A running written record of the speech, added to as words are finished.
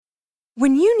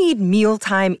When you need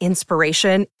mealtime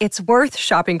inspiration, it's worth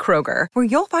shopping Kroger, where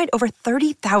you'll find over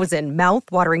 30,000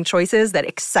 mouth-watering choices that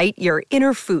excite your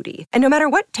inner foodie. And no matter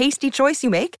what tasty choice you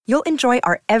make, you'll enjoy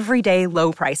our everyday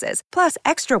low prices, plus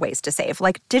extra ways to save,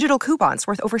 like digital coupons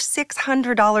worth over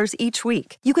 $600 each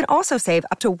week. You can also save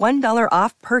up to $1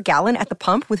 off per gallon at the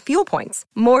pump with fuel points.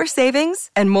 More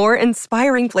savings and more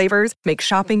inspiring flavors make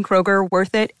shopping Kroger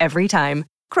worth it every time.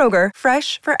 Kroger,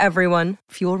 fresh for everyone.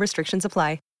 Fuel restrictions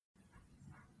apply.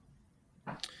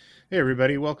 Hey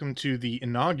everybody, welcome to the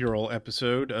inaugural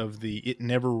episode of the It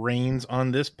Never Rains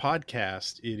on This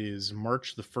podcast. It is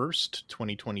March the 1st,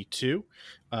 2022.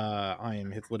 I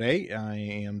am Hithladay. I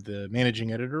am the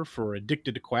managing editor for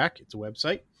Addicted to Quack. It's a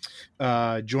website.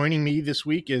 Joining me this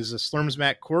week is Slurms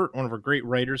Matt Court, one of our great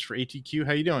writers for ATQ.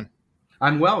 How you doing?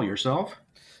 I'm well. Yourself?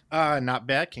 Not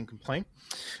bad. Can't complain.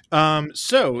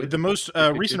 So the most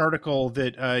recent article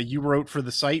that you wrote for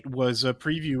the site was a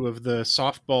preview of the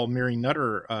softball Mary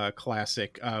Nutter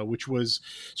Classic, which was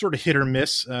sort of hit or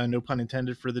miss, no pun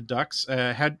intended, for the Ducks.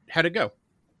 How'd it go?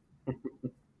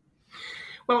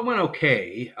 Well, it went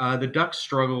okay. The Ducks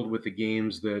struggled with the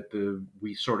games that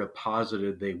we sort of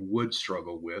posited they would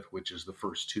struggle with, which is the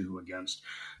first two against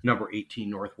number 18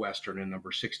 Northwestern and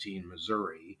number 16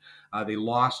 Missouri. They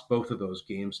lost both of those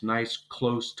games. Nice,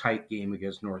 close, tight game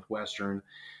against Northwestern,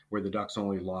 where the Ducks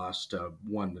only lost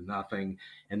 1-0,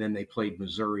 and then they played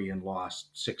Missouri and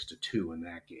lost 6-2 in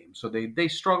that game. So they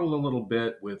struggled a little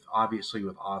bit with offense,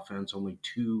 only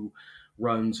 2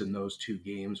 runs in those 2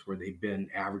 games, where they've been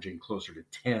averaging closer to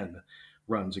 10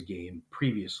 runs a game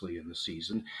previously in the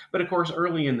season. But of course,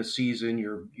 early in the season,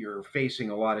 you're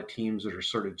facing a lot of teams that are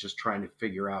sort of just trying to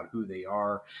figure out who they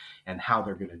are and how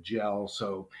they're going to gel.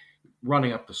 So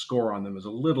running up the score on them is a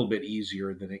little bit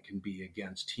easier than it can be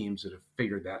against teams that have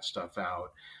figured that stuff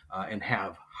out and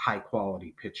have high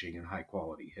quality pitching and high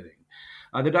quality hitting.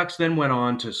 The Ducks then went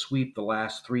on to sweep the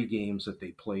last 3 games that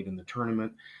they played in the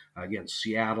tournament against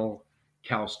Seattle,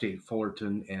 Cal State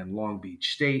Fullerton, and Long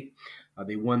Beach State.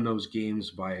 They won those games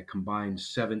by a combined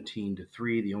 17-3.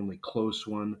 The only close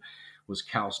one was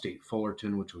Cal State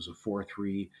Fullerton, which was a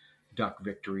 4-3 Duck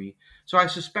victory. So I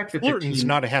suspect that Fullerton's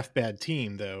not a half bad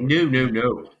team, though.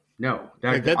 No.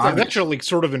 That's actually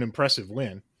sort of an impressive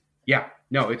win. Yeah,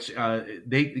 no, it's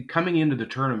they coming into the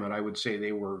tournament. I would say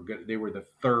they were the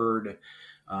third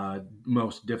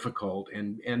most difficult,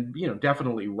 and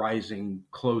definitely rising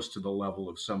close to the level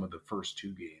of some of the first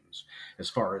 2 games as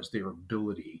far as their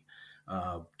ability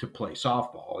to play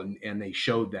softball, and they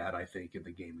showed that, I think, in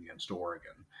the game against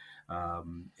Oregon.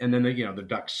 And then the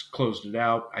Ducks closed it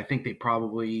out. I think they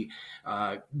probably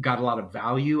got a lot of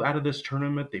value out of this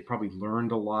tournament. They probably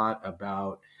learned a lot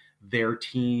about their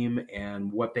team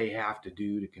and what they have to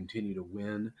do to continue to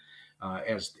win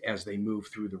as they move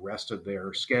through the rest of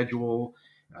their schedule.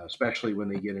 Especially when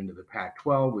they get into the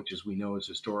Pac-12, which, as we know, is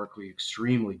historically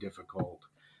extremely difficult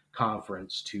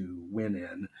conference to win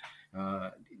in.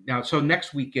 Now, so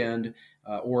next weekend,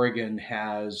 Oregon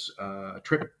has a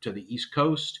trip to the East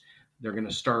Coast. They're going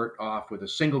to start off with a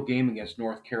single game against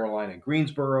North Carolina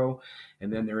Greensboro,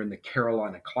 and then they're in the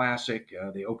Carolina Classic.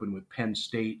 They open with Penn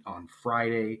State on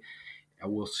Friday.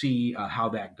 We'll see how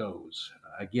that goes.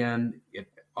 Again,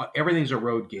 everything's a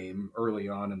road game early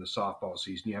on in the softball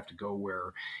season. You have to go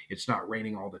where it's not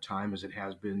raining all the time, as it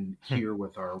has been here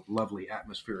with our lovely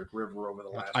atmospheric river over the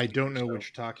last. I don't know what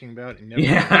you're talking about.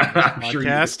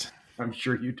 I'm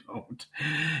sure you don't.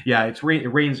 Yeah, it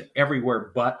rains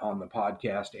everywhere but on the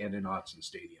podcast and in Autzen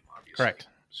Stadium, obviously. Correct.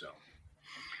 So,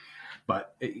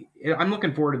 but I'm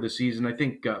looking forward to the season. I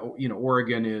think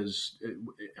Oregon is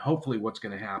hopefully what's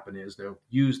going to happen is they'll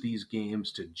use these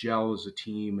games to gel as a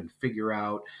team and figure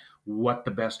out what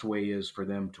the best way is for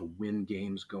them to win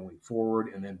games going forward,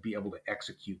 and then be able to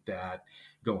execute that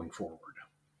going forward.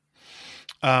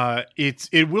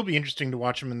 It will be interesting to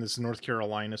watch them in this North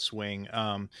Carolina swing.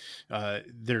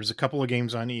 There's a couple of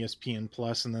games on ESPN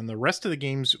Plus, and then the rest of the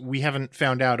games we haven't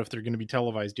found out if they're going to be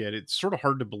televised yet. It's sort of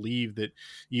hard to believe that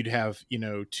you'd have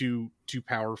two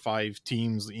Power 5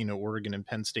 teams, Oregon and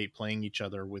Penn State, playing each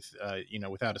other with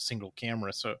without a single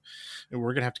camera. So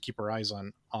we're gonna have to keep our eyes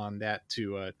on that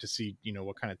to see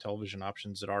what kind of television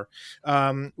options there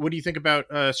are. What do you think about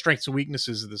strengths and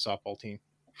weaknesses of the softball team?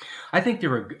 I think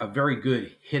they're a very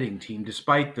good hitting team,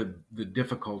 despite the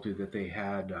difficulty that they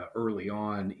had early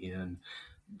on in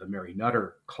the Mary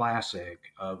Nutter Classic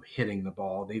of hitting the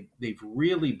ball. They've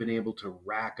really been able to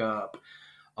rack up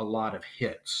a lot of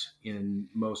hits in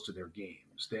most of their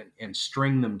games and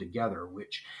string them together,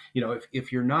 which,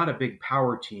 if you're not a big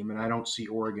power team, and I don't see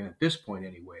Oregon at this point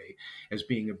anyway as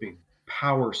being a big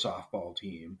power softball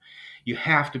team, you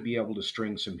have to be able to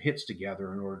string some hits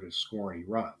together in order to score any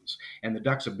runs. And the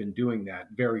Ducks have been doing that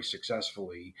very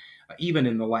successfully. Even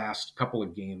in the last couple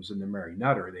of games in the Mary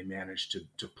Nutter, they managed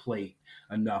to plate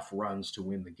enough runs to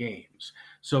win the games.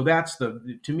 So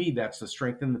to me, that's the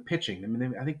strength in the pitching. I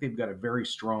mean, I think they've got a very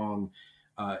strong,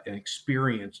 an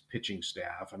experienced pitching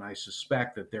staff, and I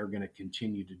suspect that they're going to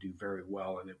continue to do very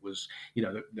well. And it was,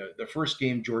 the first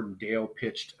game Jordan Dale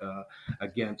pitched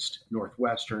against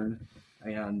Northwestern,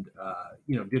 and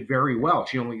did very well.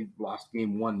 She only lost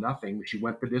game 1-0, but she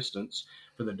went the distance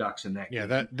for the Ducks in that game.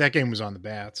 Yeah, that game was on the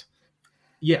bats.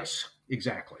 Yes,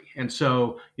 exactly. And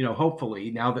so,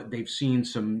 hopefully now that they've seen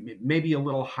some maybe a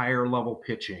little higher level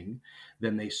pitching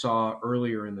than they saw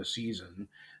earlier in the season,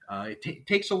 it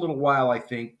takes a little while, I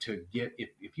think, to get,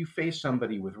 if you face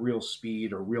somebody with real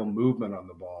speed or real movement on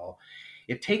the ball,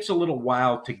 it takes a little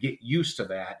while to get used to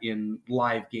that in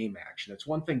live game action. It's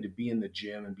one thing to be in the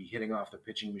gym and be hitting off the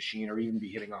pitching machine or even be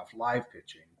hitting off live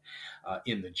pitching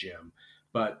in the gym.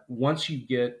 But once you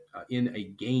get in a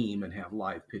game and have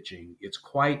live pitching, it's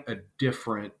quite a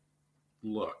different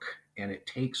look. And it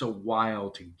takes a while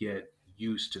to get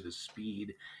used to the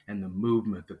speed and the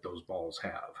movement that those balls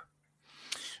have.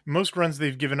 Most runs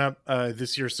they've given up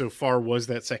this year so far was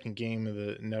that second game of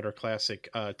the Nutter Classic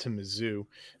to Mizzou.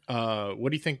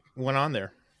 What do you think went on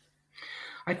there?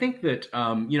 I think that,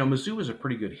 Mizzou is a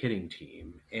pretty good hitting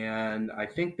team, and I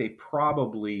think they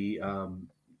probably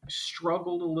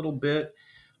struggled a little bit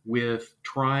with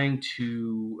trying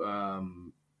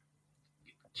to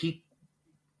keep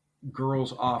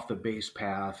girls off the base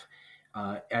path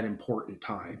at important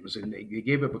times. And they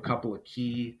gave up a couple of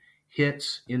key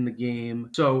hits in the game.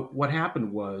 So what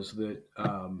happened was that,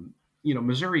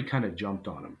 Missouri kind of jumped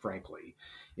on them, frankly,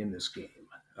 in this game.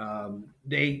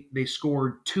 They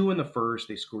scored 2 in the first.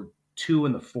 They scored 2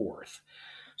 in the fourth.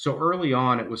 So early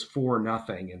on, it was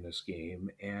 4-0 in this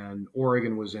game, and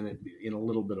Oregon was in a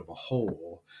little bit of a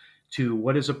hole to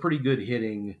what is a pretty good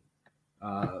hitting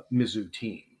Mizzou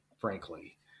team,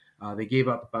 frankly.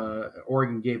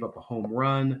 Oregon gave up a home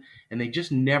run, and they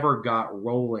just never got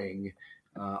rolling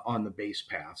on the base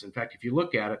paths. In fact, if you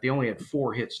look at it, they only had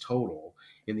 4 hits total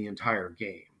in the entire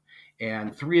game,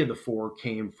 and 3 of the 4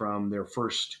 came from their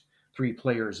first 3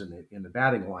 players in the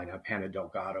batting lineup: Hannah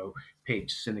Delgado,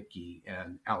 Paige Sinicki,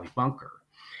 and Allie Bunker.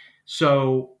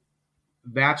 So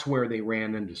that's where they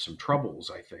ran into some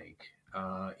troubles, I think,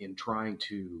 in trying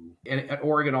to. And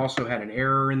Oregon also had an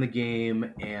error in the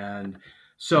game, and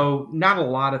so not a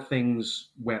lot of things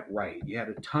went right. You had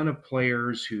a ton of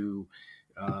players who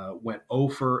went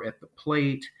over at the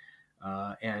plate,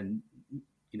 and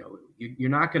you're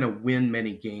not going to win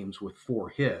many games with 4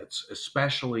 hits,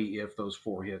 especially if those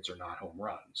 4 hits are not home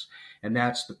runs. And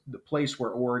that's the place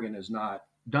where Oregon has not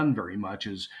done very much,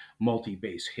 is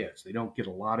multi-base hits. They don't get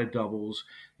a lot of doubles.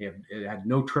 They had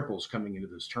no triples coming into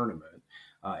this tournament,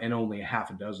 and only a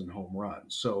half a dozen home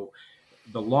runs. So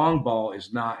the long ball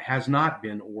has not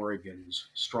been Oregon's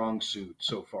strong suit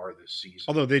so far this season.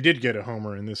 Although they did get a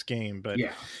homer in this game, but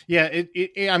yeah,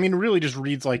 it really just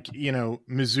reads like,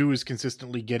 Mizzou is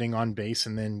consistently getting on base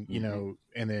and then,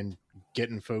 and then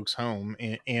getting folks home,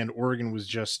 and Oregon was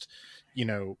just,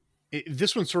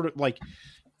 this one's sort of like,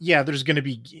 there's going to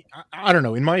be, I don't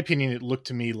know. In my opinion, it looked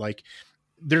to me like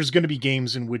there's going to be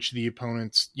games in which the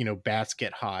opponent's, bats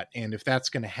get hot. And if that's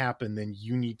going to happen, then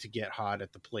you need to get hot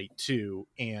at the plate too.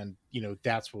 And,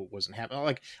 that's what wasn't happening.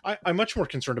 Like I'm much more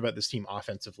concerned about this team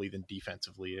offensively than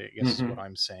defensively, I guess is what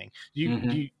I'm saying. Do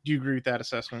you agree with that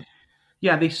assessment?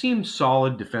 Yeah, they seem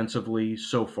solid defensively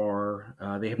so far.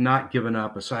 They have not given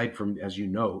up, aside from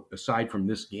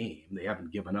this game, they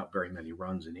haven't given up very many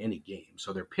runs in any game.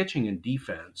 So their pitching and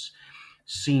defense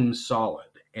seems solid.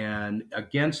 And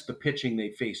against the pitching they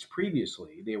faced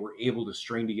previously, they were able to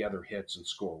string together hits and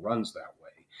score runs that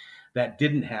way. That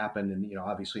didn't happen, and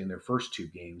obviously in their first 2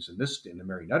 games in the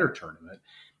Mary Nutter tournament,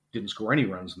 didn't score any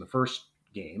runs in the first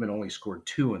game and only scored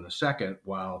 2 in the second,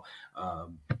 while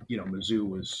Mizzou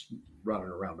was running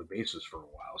around the bases for a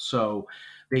while. So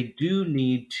they do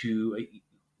need to.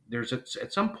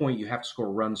 At some point you have to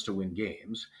score runs to win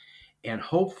games, and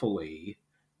hopefully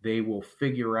they will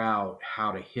figure out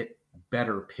how to hit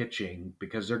better pitching,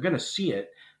 because they're going to see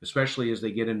it, especially as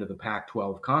they get into the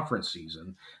Pac-12 conference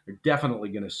season. They're definitely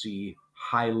going to see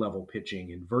high-level pitching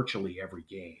in virtually every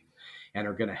game, and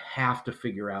are going to have to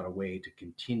figure out a way to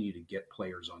continue to get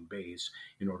players on base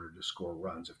in order to score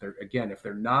runs. If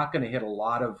they're not going to hit a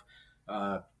lot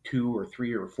of 2 or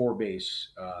 3 or 4 base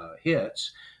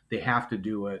hits, they have to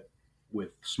do it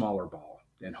with smaller ball,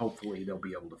 and hopefully they'll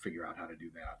be able to figure out how to do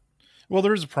that. Well,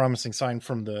 there is a promising sign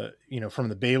from the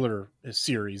Baylor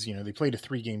series. They played a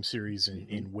 3-game series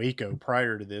in Waco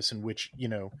prior to this, in which,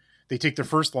 they take their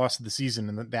first loss of the season,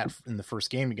 and that in the first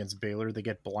game against Baylor, they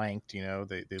get blanked.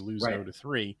 They lose Right.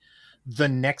 0-3. The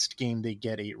next game they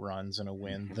get 8 runs and a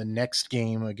win. The next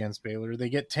game against Baylor, they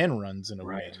get 10 runs and a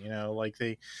Right. win. Like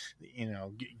they,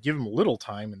 give them a little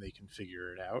time and they can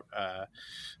figure it out.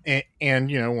 And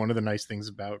one of the nice things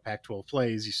about Pac-12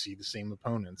 play is you see the same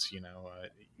opponents.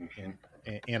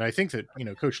 And I think that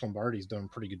Coach Lombardi's done a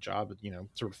pretty good job at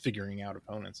sort of figuring out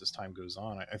opponents as time goes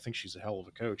on. I think she's a hell of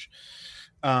a coach.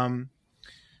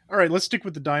 All right, let's stick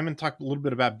with the Diamond. Talk a little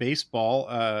bit about baseball.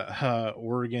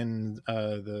 Oregon,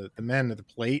 the men at the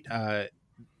plate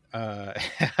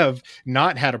have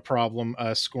not had a problem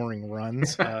scoring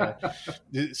runs.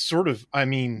 Sort of,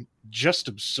 just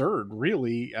absurd,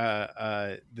 really.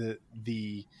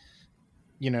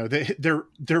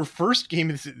 Their first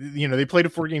game, they played a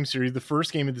 4-game series. The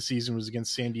first game of the season was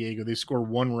against San Diego. They score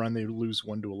 1 run, they lose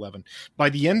 1-11.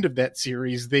 By the end of that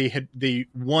series, they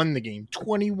won the game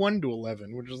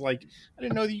 21-11, which is like, I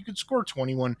didn't know that you could score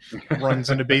 21 runs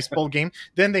in a baseball game.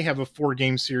 Then they have a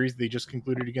 4-game series they just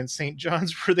concluded against St.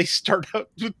 John's, where they start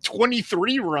out with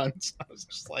 23 runs. I was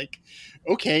just like,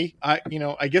 okay, I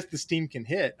guess this team can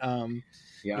hit.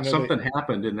 Something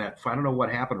happened in that. I don't know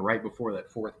what happened right before that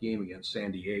 4th game against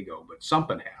San Diego, but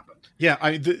something happened. Yeah,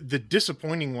 the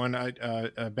disappointing one.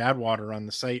 Badwater on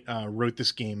the site wrote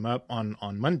this game up on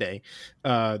Monday,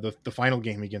 the final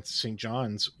game against St.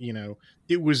 John's.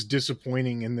 It was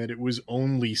disappointing in that it was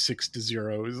only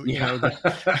 6-0.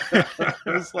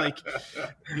 It was like,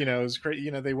 it was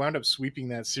crazy. They wound up sweeping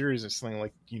that series. It's something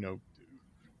like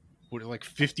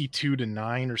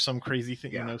 52-9 or some crazy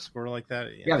thing, score like that.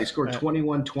 Yeah, they scored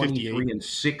 21, 23, and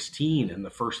 16 in the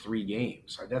first 3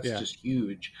 games. That's just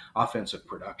huge offensive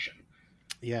production.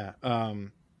 Yeah.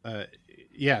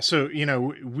 So,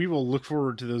 we will look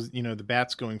forward to those, the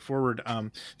bats going forward.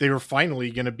 They were finally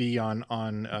going to be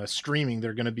on streaming.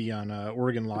 They're going to be on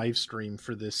Oregon live stream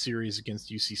for this series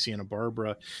against UC Santa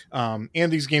Barbara.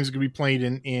 And these games are going to be played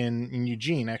in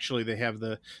Eugene. Actually, they have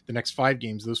the next 5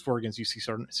 games, those 4 against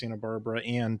UC Santa Barbara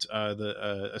and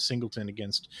a singleton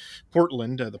against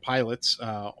Portland, the Pilots,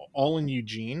 all in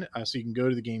Eugene. So you can go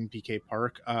to the game PK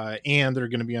Park, and they're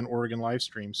going to be on Oregon live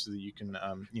stream so that you can,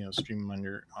 stream them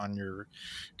on your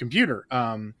computer.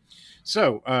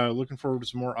 So looking forward to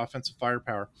some more offensive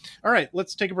firepower. All right,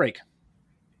 let's take a break.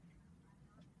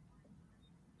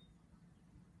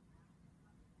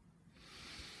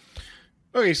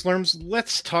 Okay, Slurms,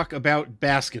 let's talk about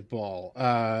basketball.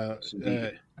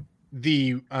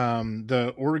 The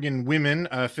Oregon women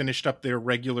finished up their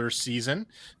regular season.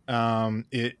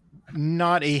 It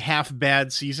not a half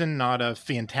bad season, not a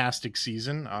fantastic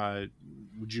season.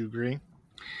 Would you agree?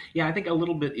 Yeah, I think a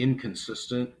little bit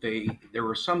inconsistent. There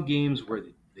were some games where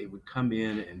they would come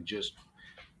in and just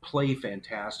play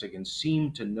fantastic and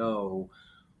seem to know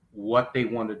what they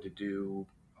wanted to do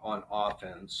on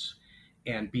offense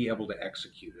and be able to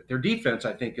execute it. Their defense,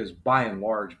 I think, has by and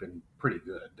large been pretty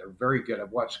good. They're very good.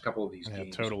 I've watched a couple of these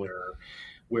games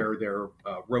where their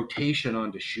rotation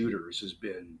onto shooters has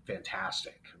been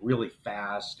fantastic, really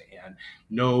fast, and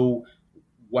know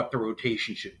what the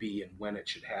rotation should be and when it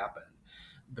should happen.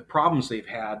 The problems they've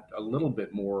had a little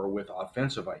bit more with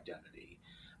offensive identity,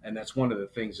 and that's one of the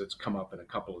things that's come up in a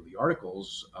couple of the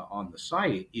articles on the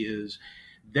site, is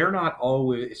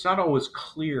it's not always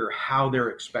clear how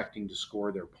they're expecting to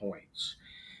score their points.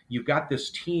 You've got this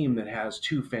team that has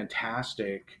 2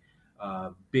 fantastic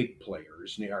big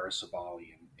players, Nyara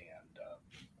Sabali and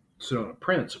Sedona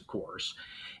Prince, of course,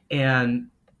 and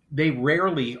they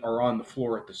rarely are on the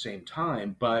floor at the same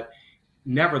time, but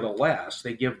nevertheless,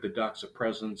 they give the Ducks a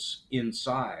presence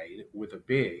inside with a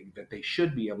big that they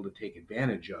should be able to take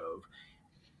advantage of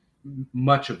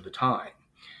much of the time.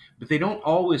 But they don't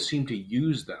always seem to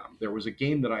use them. There was a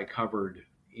game that I covered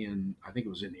I think it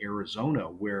was in Arizona,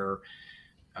 where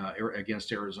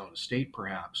against Arizona State,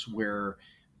 perhaps, where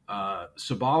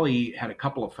Sabali had a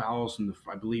couple of fouls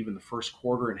I believe in the first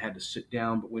quarter and had to sit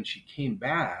down. But when she came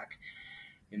back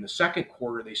in the second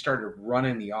quarter, they started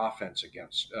running the offense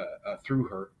through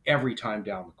her every time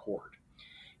down the court.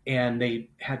 And they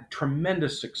had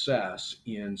tremendous success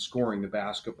in scoring the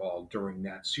basketball during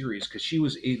that series because she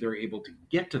was either able to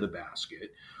get to the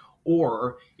basket,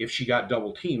 or if she got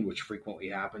double teamed, which frequently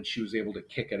happened, she was able to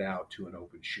kick it out to an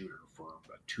open shooter for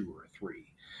a 2 or a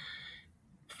 3.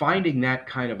 Finding that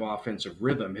kind of offensive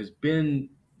rhythm has been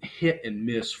hit and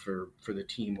miss for the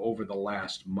team over the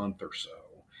last month or so.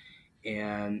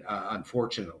 And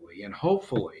unfortunately, and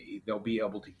hopefully, they'll be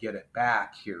able to get it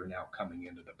back here now coming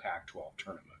into the Pac-12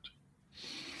 tournament.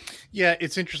 Yeah,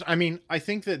 it's interesting. I mean, I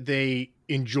think that they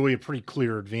enjoy a pretty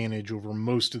clear advantage over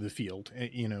most of the field,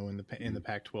 in the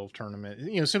Pac-12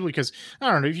 tournament. Simply because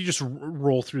I don't know if you just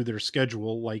roll through their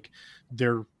schedule, like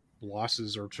their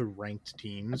losses are to ranked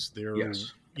teams.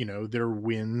 Yes. Their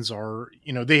wins are,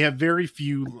 they have very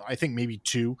few. I think maybe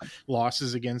two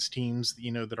losses against teams,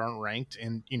 that aren't ranked,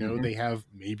 and Mm-hmm. they have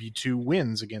maybe two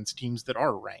wins against teams that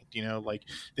are ranked. Like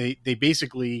they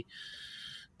basically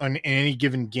on any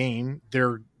given game,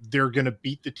 they're going to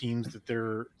beat the teams that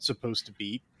they're supposed to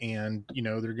beat, and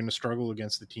they're going to struggle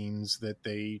against the teams that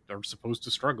they are supposed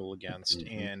to struggle against.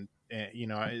 Mm-hmm. And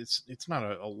it's not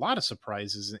a lot of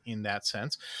surprises in that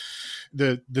sense.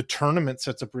 The tournament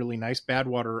sets up really nice.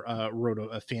 Badwater wrote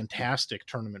a fantastic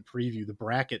tournament preview. The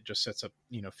bracket just sets up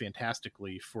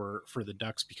fantastically for the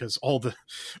Ducks, because all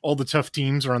the tough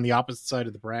teams are on the opposite side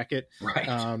of the bracket.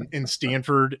 Right. And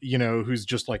Stanford, who's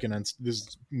just like this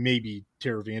is maybe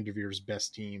Tara Vanderveer's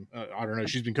best team. I don't know.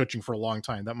 She's been coaching for a long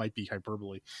time. That might be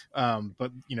hyperbole.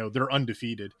 But they're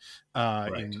undefeated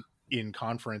Right. in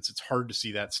conference. It's hard to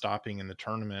see that stopping in the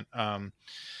tournament.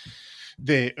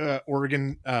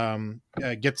 Oregon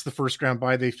gets the first round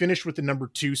bye. They finished with the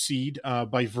number 2 seed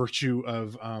by virtue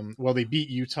of they beat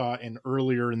Utah, and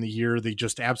earlier in the year they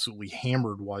just absolutely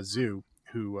hammered Wazoo,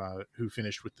 who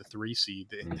finished with the 3 seed.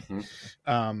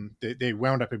 They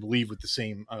wound up, I believe, with the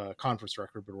same conference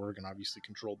record, but Oregon obviously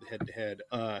controlled the head-to-head,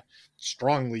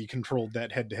 strongly controlled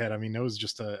that head-to-head. I mean, that was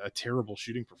just a terrible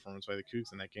shooting performance by the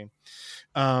Cougs in that game.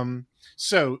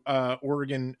 So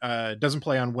Oregon doesn't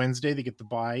play on Wednesday. They get the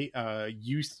bye.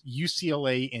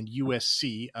 UCLA and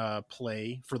USC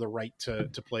play for the right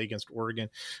to play against Oregon.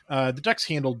 The Ducks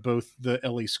handled both the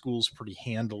LA schools pretty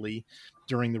handily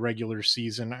during the regular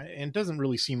season, and it doesn't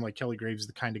really seem like Kelly Graves is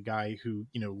the kind of guy who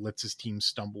lets his team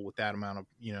stumble with that amount of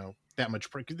that much.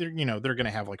 They're going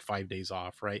to have like 5 days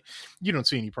off, right? You don't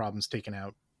see any problems taking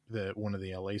out one of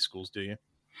the LA schools, do you?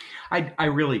 I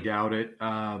really doubt it.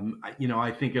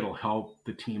 I think it'll help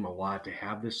the team a lot to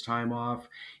have this time off.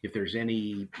 If there's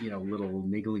any, little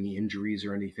niggling injuries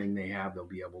or anything they have, they'll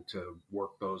be able to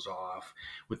work those off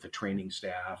with the training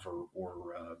staff or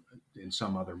in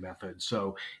some other method.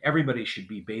 So everybody should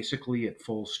be basically at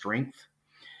full strength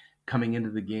coming into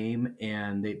the game.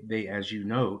 And they, as you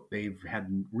note, they've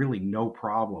had really no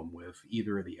problem with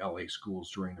either of the LA schools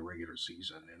during the regular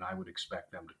season. And I would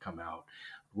expect them to come out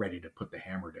ready to put the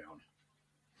hammer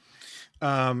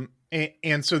down.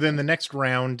 And so then the next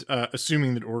round,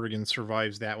 assuming that Oregon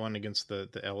survives that one against the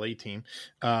LA team,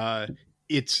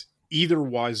 it's either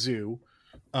Wazoo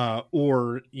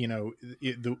or,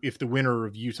 if the winner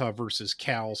of Utah versus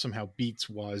Cal somehow beats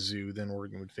Wazoo, then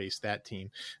Oregon would face that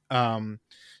team. In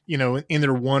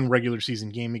their one regular season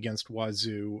game against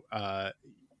Wazoo,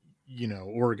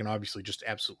 Oregon obviously just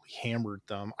absolutely hammered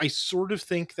them. I sort of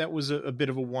think that was a bit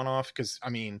of a one-off, because, I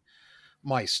mean,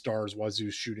 my stars,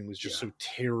 Wazoo's shooting was just so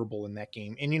terrible in that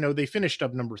game. And, they finished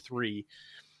up number 3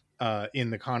 in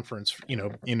the conference,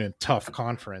 in a tough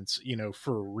conference,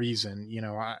 for a reason.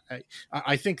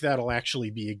 I think that'll actually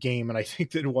be a game, and I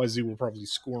think that Wazoo will probably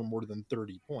score more than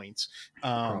 30 points.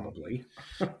 probably.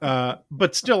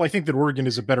 But still, I think that Oregon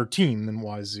is a better team than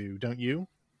Wazoo, don't you?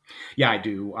 Yeah, I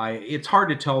do. It's hard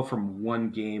to tell from one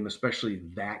game, especially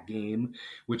that game,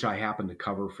 which I happen to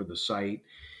cover for the site.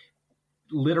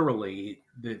 Literally,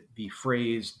 the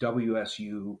phrase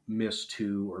WSU miss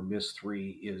 2 or miss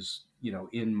 3 is,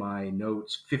 in my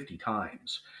notes 50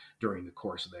 times during the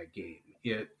course of that game.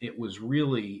 It was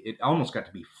really, it almost got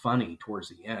to be funny towards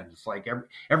the end. It's like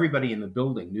everybody in the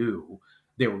building knew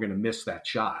they were going to miss that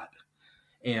shot.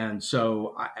 And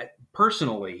so I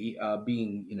personally,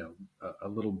 being, a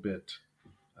little bit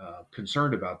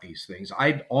concerned about these things,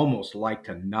 I'd almost like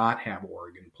to not have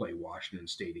Oregon play Washington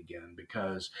State again,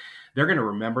 because they're going to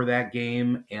remember that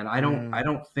game. And I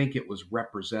don't think it was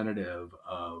representative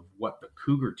of what the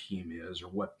Cougar team is or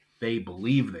what they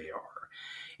believe they are.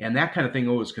 And that kind of thing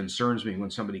always concerns me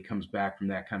when somebody comes back from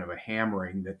that kind of a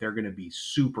hammering, that they're going to be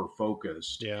super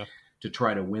focused to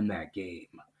try to win that game.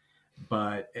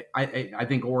 But I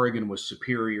think Oregon was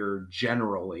superior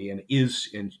generally, and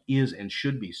is and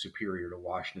should be superior to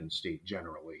Washington State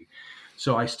generally.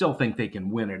 So I still think they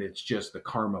can win it. It's just the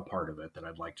karma part of it that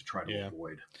I'd like to try to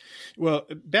avoid. Well,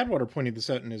 Badwater pointed this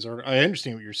out in his article. I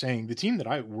understand what you're saying. The team that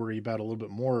I worry about a little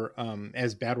bit more,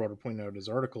 as Badwater pointed out in his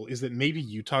article, is that maybe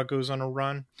Utah goes on a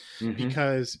run,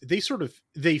 because they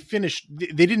finished.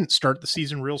 They didn't start the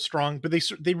season real strong, but they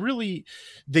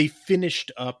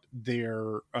finished up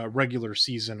their regular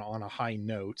season on a high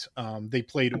note. They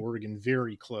played Oregon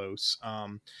very close.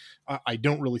 I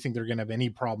don't really think they're going to have any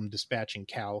problem dispatching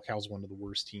Cal. Cal's one of the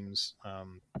worst teams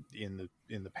in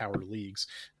the power leagues.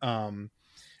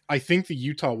 I think the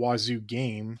Utah Wazoo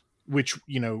game, which,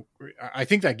 I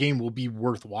think that game will be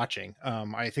worth watching.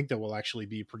 I think that will actually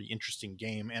be a pretty interesting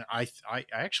game. And I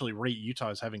actually rate Utah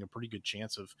as having a pretty good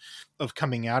chance of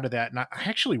coming out of that. And I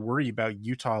actually worry about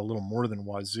Utah a little more than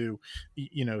Wazoo,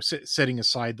 setting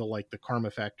aside the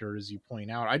karma factor, as you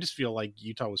point out. I just feel like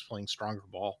Utah was playing stronger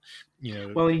ball.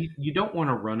 Well, you don't want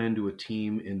to run into a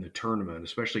team in the tournament,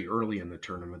 especially early in the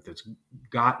tournament, that's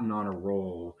gotten on a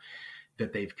roll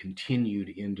that they've continued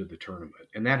into the tournament.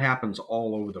 And that happens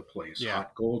all over the place. Yeah.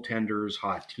 Hot goaltenders,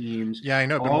 hot teams. Yeah, I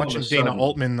know. I've been watching Dana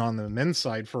Altman on the men's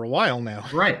side for a while now.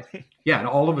 Right. Yeah. And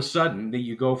all of a sudden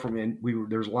you go from,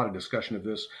 there's a lot of discussion of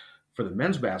this for the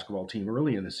men's basketball team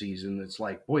early in the season. It's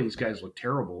like, boy, these guys look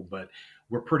terrible, but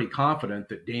we're pretty confident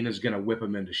that Dana's going to whip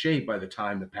them into shape by the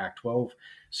time the Pac-12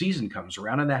 season comes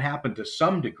around. And that happened to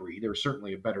some degree. They're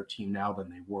certainly a better team now than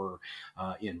they were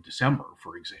in December,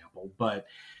 for example. But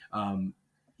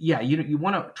you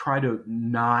want to try to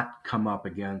not come up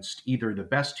against either the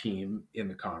best team in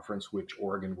the conference, which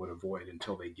Oregon would avoid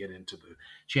until they get into the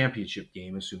championship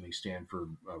game, assuming Stanford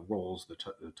rolls the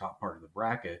top part of the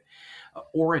bracket,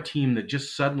 or a team that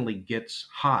just suddenly gets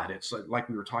hot. It's like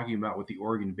we were talking about with the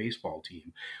Oregon baseball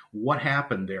team. What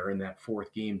happened there in that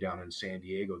fourth game down in San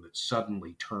Diego that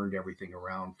suddenly turned everything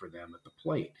around for them at the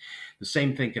plate? The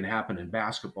same thing can happen in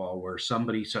basketball, where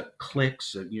somebody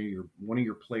clicks, one of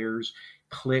your players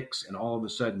clicks, and all of a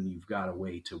sudden you've got a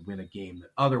way to win a game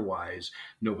that otherwise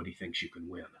nobody thinks you can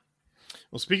win.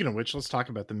 Well, speaking of which, let's talk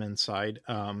about the men's side.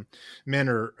 Men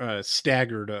are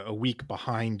staggered a week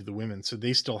behind the women, so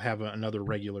they still have another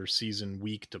regular season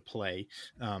week to play,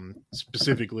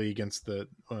 specifically against the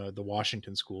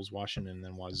Washington schools, Washington and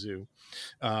then Wazoo.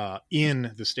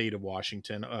 In the state of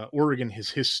Washington, Oregon has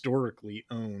historically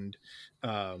owned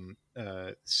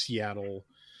Seattle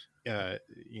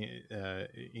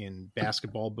in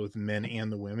basketball, both men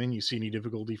and the women. You see any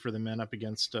difficulty for the men up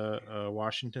against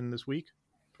Washington this week?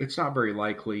 It's not very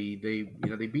likely.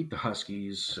 They beat the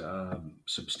Huskies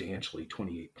substantially,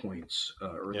 28 points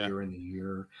earlier in the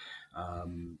year.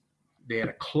 They had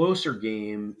a closer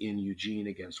game in Eugene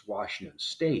against Washington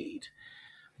State,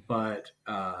 but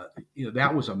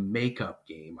that was a makeup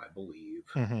game, I believe,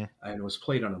 and it was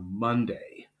played on a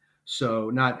Monday.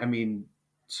 So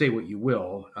say what you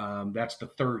will, that's the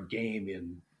third game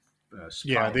in.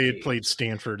 They had played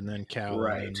Stanford and then Cal,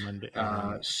 right? And Monday.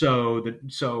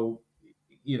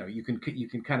 You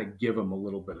can kind of give them a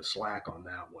little bit of slack on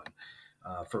that one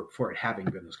for it having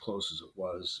been as close as it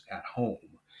was at home.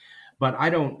 But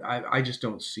I just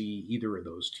don't see either of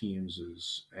those teams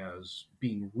as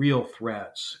being real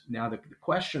threats. Now the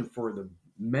question for the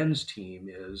men's team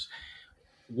is,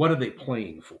 what are they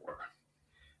playing for?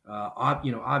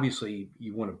 Obviously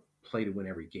you want to play to win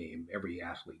every game. Every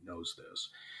athlete knows this.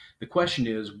 The question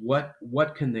is, what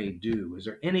can they do? Is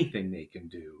there anything they can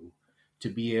do to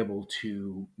be able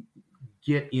to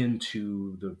get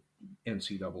into the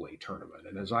NCAA tournament?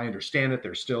 And as I understand it,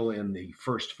 they're still in the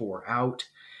first four out,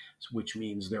 which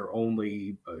means they're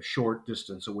only a short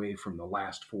distance away from the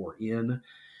last four in.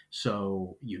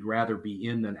 So you'd rather be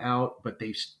in than out, but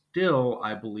they still,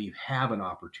 I believe, have an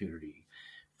opportunity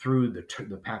through the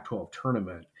Pac-12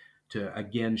 tournament to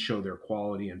again show their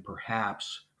quality and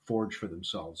perhaps forge for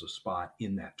themselves a spot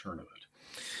in that tournament.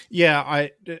 Yeah,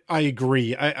 I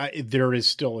agree. There is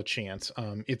still a chance.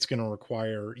 It's going to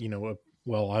require,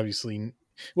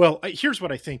 here's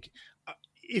what I think.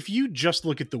 If you just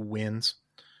look at the wins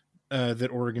that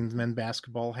Oregon's men's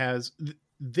basketball has,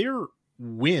 their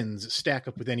wins stack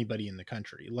up with anybody in the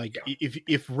country.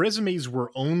 If resumes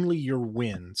were only your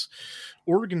wins,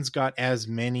 Oregon's got as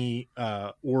many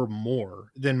or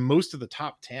more than most of the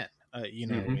top 10.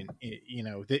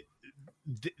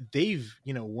 They've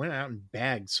went out and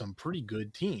bagged some pretty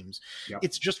good teams. Yep.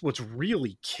 It's just what's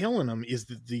really killing them is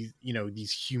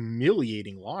these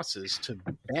humiliating losses to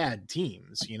bad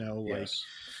teams. Yes.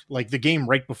 Like the game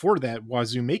right before that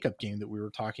Wazoo makeup game that we were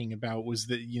talking about was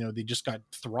that they just got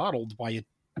throttled by a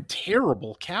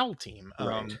terrible Cal team.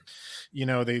 Right.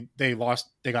 They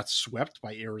lost. They got swept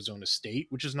by Arizona State,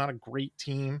 which is not a great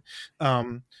team.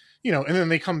 And then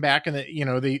they come back and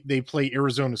they play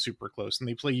Arizona super close and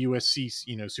they play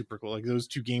USC, super close. Like those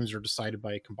two games are decided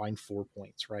by a combined 4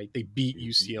 points, right? They beat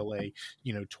UCLA,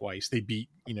 twice. They beat,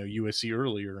 USC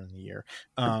earlier in the year.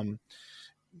 I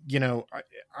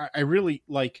really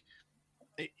like,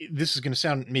 this is going to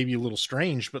sound maybe a little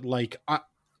strange, but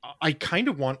I kind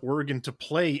of want Oregon to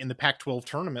play in the Pac-12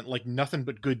 tournament like nothing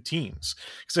but good teams,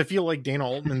 because I feel like Dana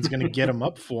Altman's going to get them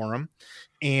up for them,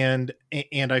 and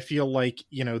I feel like,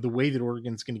 you know, the way that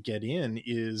Oregon's going to get in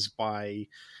is by,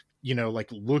 you know,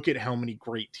 like, look at how many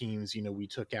great teams, you know, we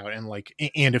took out, and like,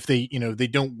 and if they, you know, they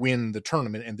don't win the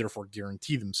tournament and therefore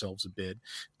guarantee themselves a bid,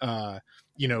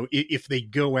 you know, if they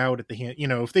go out at the hand, you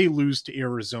know, if they lose to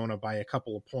Arizona by a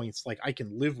couple of points, like, I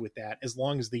can live with that as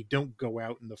long as they don't go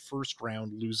out in the first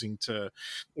round losing to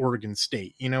Oregon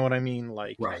State. You know what I mean?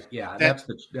 Like, right. Yeah. That's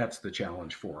the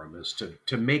challenge for them, is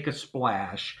to make a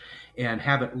splash and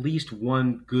have at least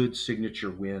one good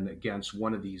signature win against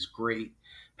one of these great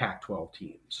Pac-12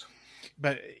 teams.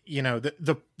 But, you know,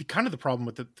 the kind of the problem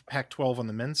with the Pac-12 on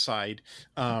the men's side,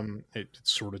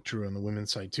 it's sort of true on the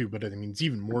women's side too, but I mean, it's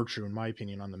even more true in my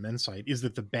opinion on the men's side, is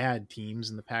that the bad teams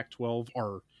in the Pac-12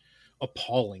 are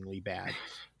appallingly bad.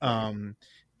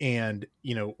 And,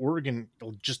 you know, Oregon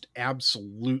just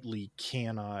absolutely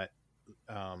cannot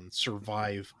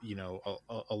survive, you know,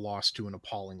 a loss to an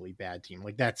appallingly bad team.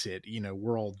 Like, that's it, you know,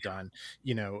 we're all done,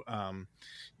 you know,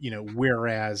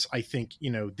 whereas I think, you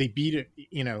know, they beat it,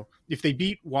 you know, if they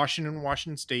beat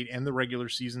Washington State and the regular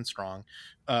season strong,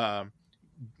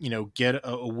 you know, get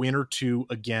a win or two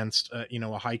against, you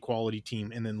know, a high quality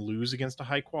team, and then lose against a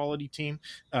high quality team,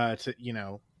 to, you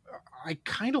know, I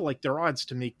kind of like their odds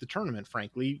to make the tournament,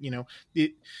 frankly. You know,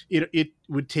 it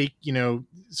would take, you know,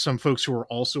 some folks who are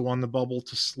also on the bubble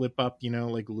to slip up, you know,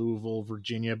 like Louisville,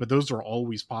 Virginia, but those are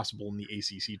always possible in the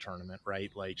ACC tournament,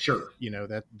 right? Like, sure, you know,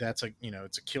 that's a, you know,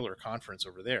 it's a killer conference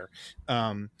over there.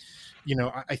 You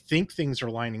know, I think things are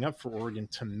lining up for Oregon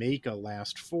to make a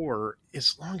last four,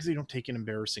 as long as they don't take an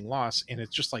embarrassing loss. And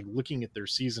it's just like, looking at their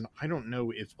season, I don't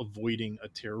know if avoiding a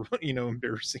terrible, you know,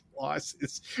 embarrassing loss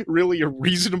is really a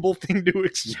reasonable thing to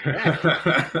expect.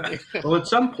 Well, at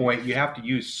some point you have to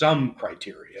use some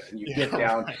criteria, and you get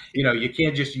down, right. You know, you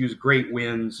can't just use great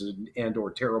wins and or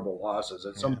terrible losses.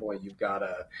 At some point you've got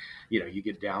to, you know, you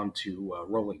get down to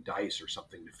rolling dice or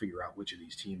something to figure out which of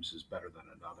these teams is better than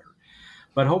another.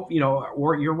 But hope, you know,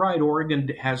 or you're right, Oregon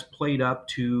has played up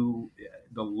to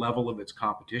the level of its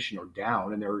competition or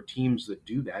down, and there are teams that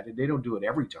do that, and they don't do it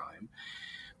every time.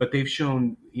 But they've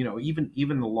shown, you know, even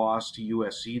the loss to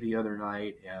USC the other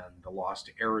night and the loss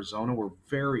to Arizona were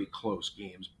very close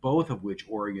games, both of which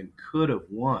Oregon could have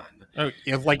won. Oh,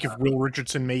 yeah, like if Will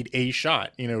Richardson made a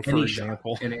shot, you know, for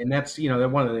example. And that's, you know,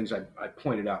 one of the things I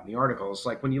pointed out in the article. It's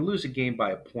like, when you lose a game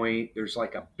by a point, there's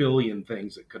like a billion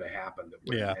things that could have happened that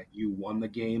would have meant you won the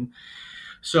game.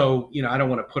 So, you know, I don't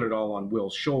want to put it all on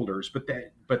Will's shoulders, but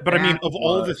I mean, of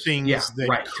all the things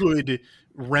that could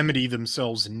remedy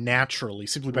themselves naturally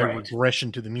simply by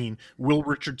regression to the mean, Will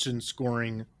Richardson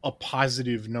scoring a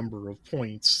positive number of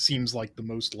points seems like the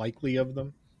most likely of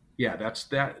them. Yeah,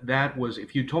 that was,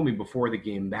 if you told me before the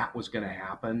game that was going to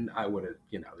happen, I would have,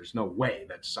 you know, there's no way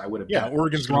I would have.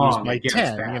 Oregon's going to lose by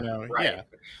 10, that, you know, right.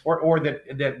 Or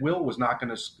that Will was not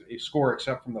going to score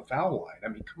except from the foul line. I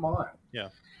mean, come on. Yeah.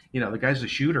 You know, the guy's a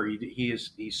shooter.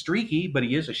 He's streaky, but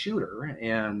he is a shooter.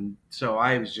 And so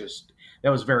that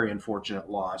was a very unfortunate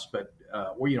loss. But,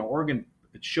 you know, Oregon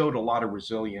showed a lot of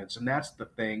resilience. And that's the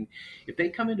thing. If they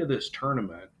come into this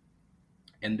tournament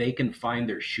and they can find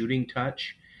their shooting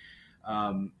touch,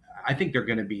 I think they're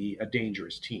going to be a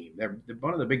dangerous team.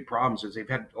 One of the big problems is they've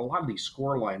had a lot of these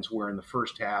score lines where in the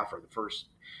first half or the first,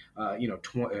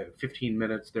 15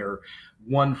 minutes, they're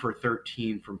 1 for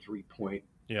 13 from 3-point.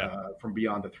 From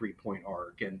beyond the 3-point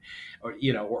arc, and or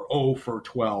 0 for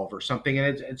 12 or something.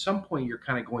 And at some point you're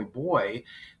kind of going, boy,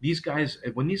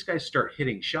 when these guys start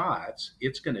hitting shots,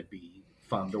 it's going to be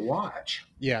fun to watch.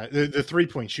 Yeah, the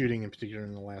 3-point shooting in particular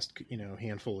in the last, you know,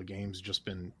 handful of games just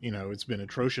been, you know, it's been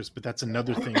atrocious. But that's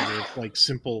another thing where it's like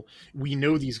simple. We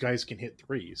know these guys can hit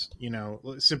threes. You know,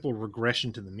 simple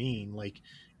regression to the mean. Like,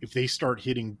 if they start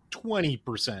hitting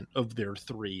 20% of their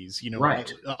threes, you know,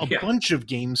 a bunch of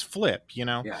games flip, you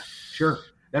know? Yeah, sure.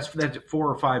 That's 4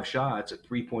 or 5 shots at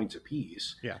 3 points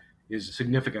apiece. Yeah. Is a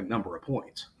significant number of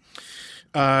points.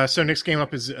 So next game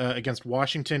up is against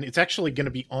Washington. It's actually going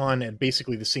to be on at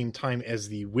basically the same time as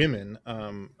the women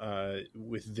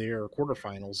with their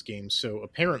quarterfinals games. So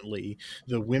apparently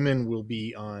the women will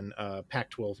be on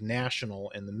Pac-12 National,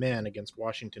 and the men against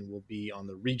Washington will be on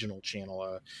the regional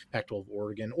channel, Pac-12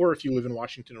 Oregon. Or if you live in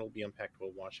Washington, it'll be on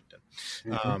Pac-12 Washington.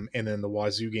 Mm-hmm. And then the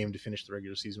Wazoo game to finish the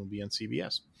regular season will be on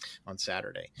CBS on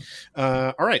Saturday.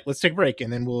 All right, let's take a break,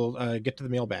 and then we'll get to the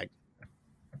mailbag.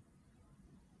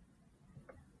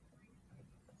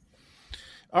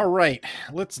 All right,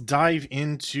 let's dive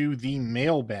into the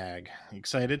mailbag. You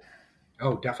excited?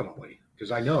 Oh, definitely, because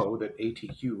I know that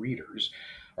ATQ readers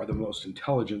are the most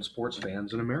intelligent sports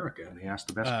fans in America, and they ask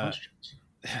the best questions.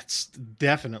 That's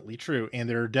definitely true, and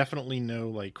there are definitely no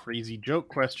like crazy joke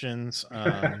questions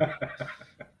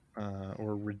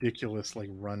or ridiculous like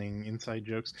running inside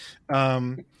jokes.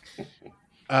 Boy,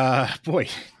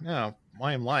 no,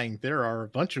 I am lying. There are a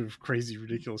bunch of crazy,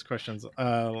 ridiculous questions.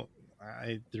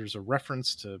 There's a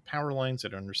reference to power lines. I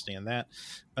don't understand that.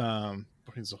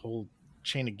 There's a whole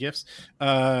chain of gifts.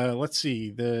 Let's see.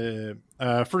 The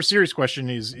first serious question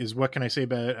is what can I say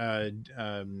about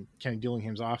Kenny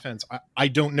Dillingham's offense? I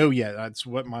don't know yet. That's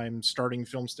what I'm starting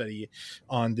film study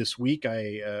on this week.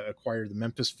 I acquired the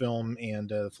Memphis film and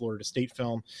the Florida State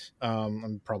film.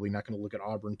 I'm probably not going to look at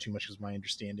Auburn too much because my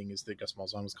understanding is that Gus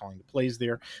Malzahn was calling the plays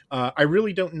there. I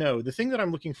really don't know. The thing that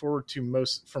I'm looking forward to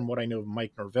most from what I know of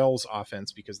Mike Norvell's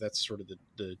offense, because that's sort of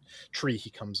the tree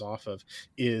he comes off of,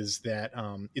 is that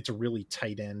it's a really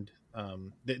tight end.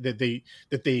 That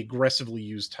they aggressively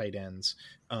use tight ends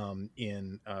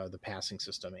in the passing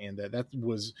system, and that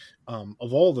was of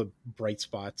all the bright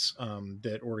spots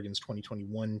that Oregon's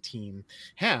 2021 team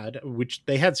had, which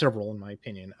they had several in my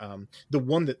opinion. The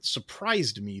one that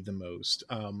surprised me the most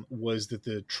was that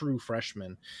the true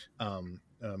freshmen,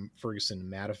 Ferguson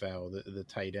and Matafau, the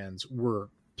tight ends, were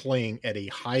playing at a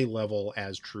high level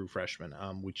as true freshmen,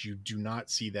 which you do not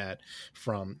see that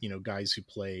from guys who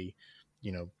play.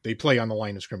 They play on the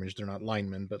line of scrimmage. They're not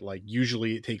linemen, but like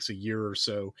usually it takes a year or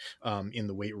so in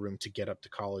the weight room to get up to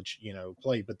college,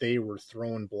 play, but they were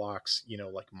throwing blocks,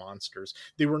 like monsters.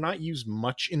 They were not used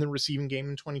much in the receiving game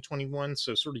in 2021.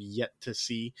 So sort of yet to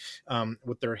see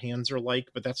what their hands are like,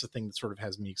 but that's the thing that sort of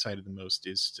has me excited the most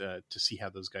is to see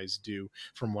how those guys do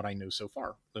from what I know so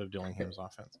far of Dillingham's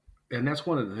offense. And that's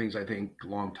one of the things I think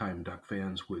longtime Duck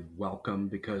fans would welcome,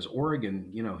 because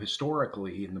Oregon,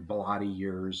 historically in the Bellotti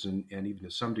years and even to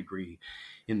some degree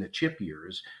in the Chip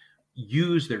years,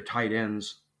 use their tight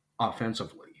ends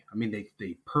offensively. I mean,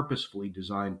 they purposefully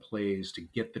design plays to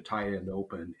get the tight end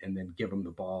open and then give them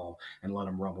the ball and let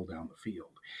them rumble down the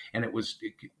field. And it was,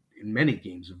 in many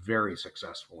games, very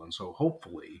successful. And so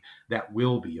hopefully that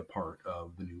will be a part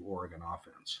of the new Oregon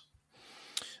offense.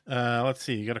 Let's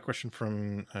see. You got a question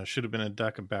from Should Have Been a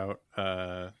Duck about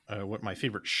what my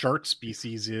favorite shark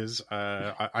species is.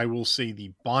 I will say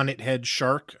the bonnet head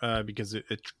shark because it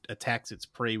attacks its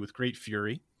prey with great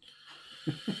fury.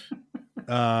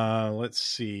 Let's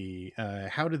see.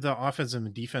 How did the offensive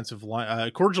and defensive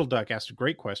line? Cordial Duck asked a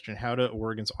great question. How do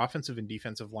Oregon's offensive and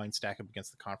defensive line stack up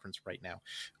against the conference right now?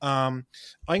 I'm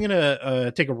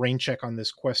gonna take a rain check on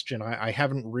this question. I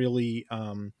haven't really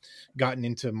gotten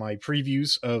into my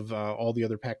previews of all the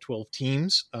other Pac-12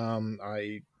 teams.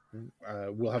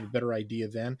 We'll have a better idea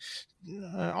then.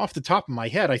 Off the top of my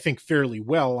head, I think fairly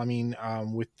well. I mean,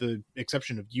 with the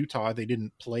exception of Utah, they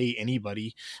didn't play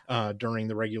anybody during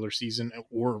the regular season,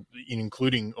 or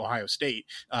including Ohio State,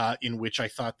 in which I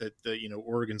thought that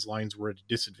Oregon's lines were at a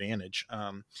disadvantage,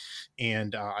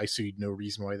 and I see no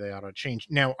reason why they ought to change.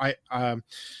 Now, I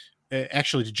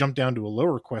actually, to jump down to a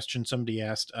lower question, somebody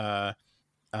asked. Let's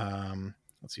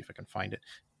see if I can find it.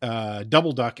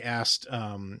 Double Duck asked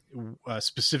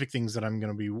specific things that I'm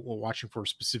going to be watching for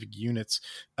specific units.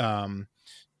 And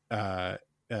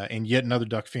yet another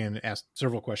Duck fan asked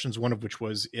several questions, one of which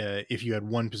was if you had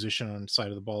one position on the side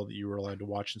of the ball that you were allowed to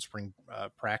watch in spring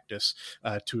practice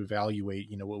to evaluate,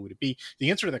 what would it be? The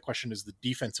answer to that question is the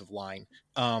defensive line.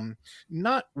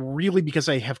 Not really, because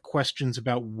I have questions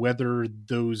about whether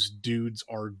those dudes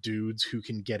are dudes who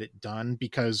can get it done,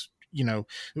 because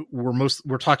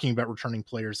we're talking about returning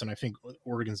players, and I think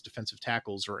Oregon's defensive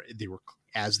tackles, they were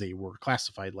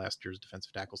classified last year's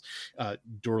defensive tackles,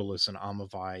 Dorlus and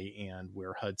Amavai and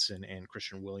Ware Hudson and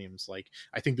Christian Williams. Like,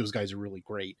 I think those guys are really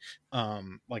great.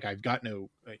 I've got no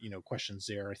questions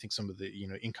there. I think some of the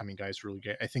incoming guys are really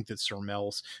great. I think that Sir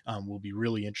Mel's will be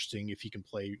really interesting if he can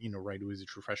play right away as a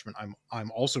true freshman.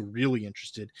 I'm also really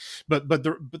interested, but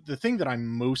the thing that I'm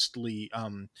mostly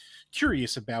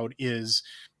curious about is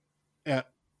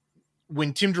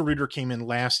when Tim DeRuyter came in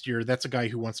last year, that's a guy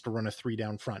who wants to run a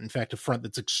 3-down front. In fact, a front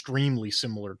that's extremely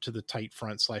similar to the tight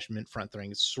front / mint front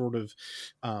thing. It's sort of,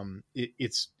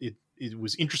 it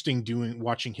was interesting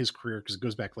watching his career, because it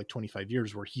goes back like 25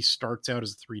 years, where he starts out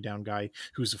as a 3-down guy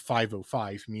who's a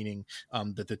 505, meaning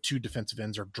that the two defensive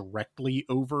ends are directly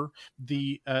over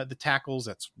the tackles.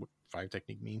 That's what 5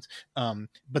 technique means.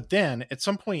 But then at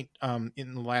some point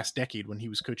in the last decade, when he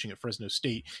was coaching at Fresno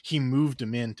State, he moved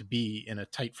him in to be in a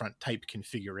tight front type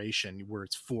configuration where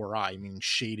it's 4-eye, meaning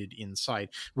shaded inside,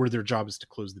 where their job is to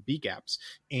close the B gaps.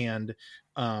 And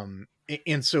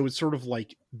so it's sort of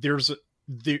like there's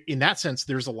in that sense,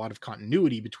 there's a lot of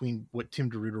continuity between what Tim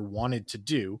DeRuyter wanted to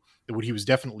do, what he was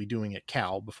definitely doing at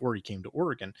Cal before he came to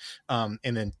Oregon, and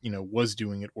then, was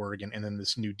doing at Oregon, and then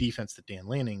this new defense that Dan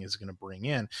Lanning is going to bring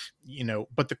in,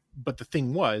 but the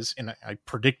thing was, and I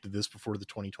predicted this before the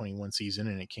 2021 season,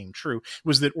 and it came true,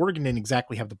 was that Oregon didn't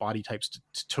exactly have the body types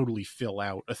to totally fill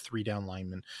out a 3-down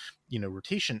lineman,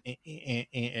 rotation,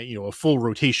 a full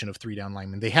rotation of 3-down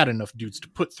linemen. They had enough dudes to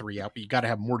put 3 out, but you got to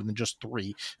have more than just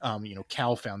 3.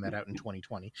 Cal found that out in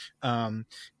 2020.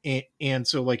 And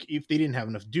so, like, if they didn't have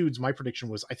enough dudes, my prediction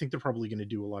was, I think they're probably going to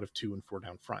do a lot of 2 and 4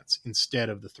 down fronts instead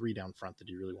of the 3-down front that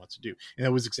he really wants to do. And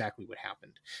that was exactly what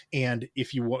happened. And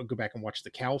if you go back and watch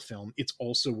the Cal film, it's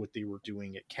also what they were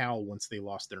doing at Cal once they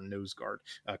lost their nose guard,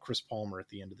 Chris Palmer, at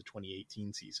the end of the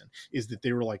 2018 season, is that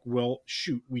they were like, well,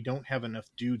 shoot, we don't have enough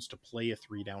dudes to play a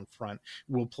 3-down front.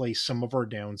 We'll play some of our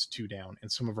downs 2 down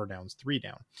and some of our downs 3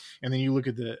 down. And then you look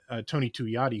at the Tony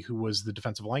Tuioti, who was the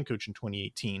defensive line coach in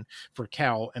 2018 for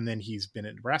Cal, and then he's been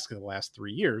at Nebraska the last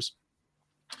 3 years.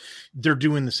 They're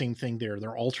doing the same thing there.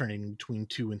 They're alternating between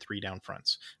 2 and 3 down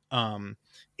fronts. And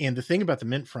the thing about the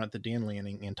mint front that Dan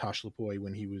Lanning and Tosh Lupoi,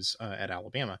 when he was at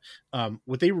Alabama,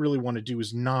 what they really want to do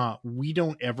is we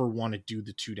don't ever want to do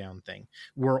the 2-down thing.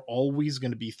 We're always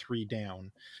going to be 3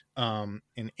 down. And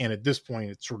at this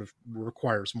point, it sort of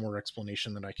requires more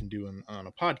explanation than I can do on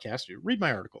a podcast. Read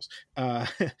my articles.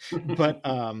 But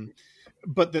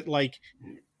that, like,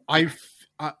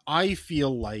 I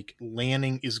feel like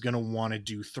Lanning is going to want to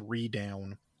do 3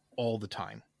 down all the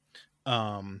time.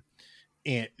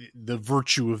 And the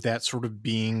virtue of that sort of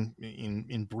being,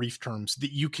 in brief terms,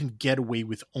 that you can get away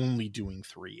with only doing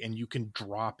 3 and you can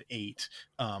drop 8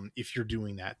 if you're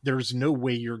doing that. There's no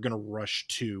way you're going to rush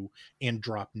 2 and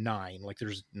drop 9. Like,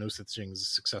 there's no such thing as a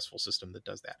successful system that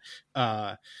does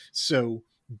that. So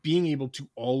being able to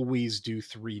always do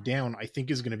 3 down, I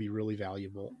think, is going to be really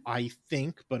valuable. I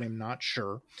think, but I'm not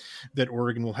sure, that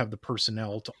Oregon will have the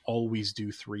personnel to always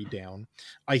do 3 down.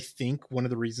 I think one of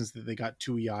the reasons that they got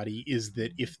Tuioti is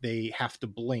that if they have to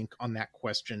blink on that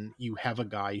question, you have a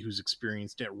guy who's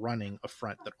experienced at running a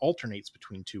front that alternates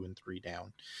between 2 and 3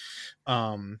 down.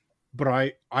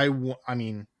 But I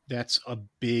mean, that's a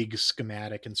big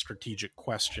schematic and strategic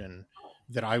question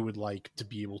that I would like to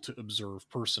be able to observe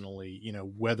personally,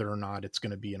 whether or not it's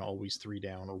going to be an always 3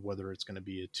 down or whether it's going to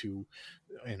be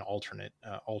an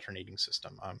alternating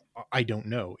system. I don't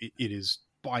know. It is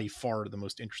by far the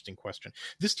most interesting question.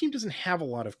 This team doesn't have a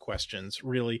lot of questions,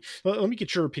 really. Let me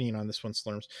get your opinion on this one,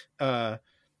 Slurms.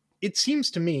 It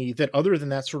seems to me that other than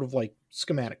that sort of like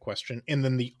schematic question, and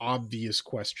then the obvious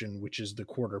question, which is the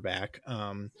quarterback,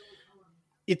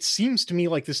 it seems to me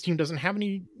like this team doesn't have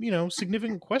any,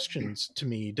 significant questions to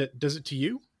me. Does it to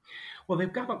you? Well,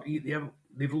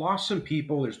 they've lost some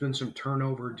people. There's been some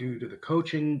turnover due to the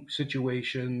coaching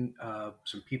situation.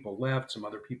 Some people left, some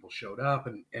other people showed up,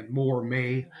 and more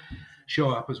may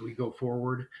show up as we go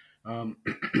forward.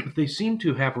 They seem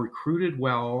to have recruited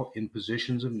well in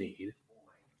positions of need.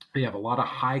 They have a lot of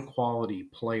high quality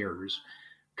players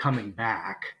coming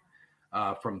back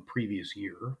from the previous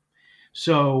year.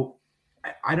 So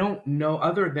I don't know,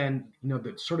 other than,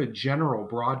 the sort of general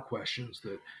broad questions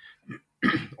that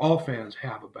all fans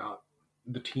have about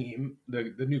the team,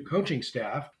 the new coaching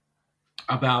staff,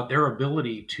 about their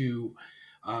ability to,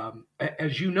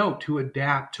 as to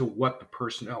adapt to what the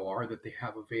personnel are that they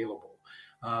have available,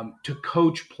 to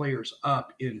coach players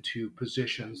up into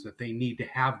positions that they need to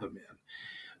have them in.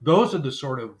 Those are the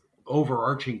sort of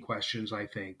overarching questions, I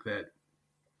think, that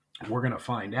we're going to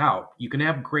find out. You can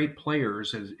have great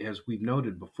players, as we've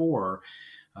noted before.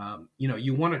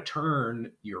 You want to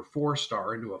turn your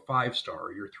 4-star into a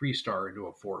 5-star, your 3-star into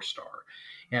a 4-star.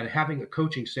 And having a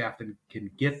coaching staff that can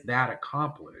get that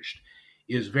accomplished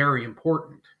is very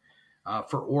important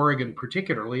for Oregon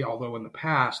particularly, although in the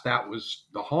past that was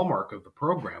the hallmark of the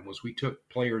program, was we took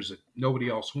players that nobody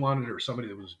else wanted or somebody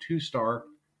that was a 2-star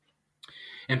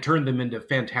and turned them into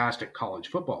fantastic college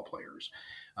football players.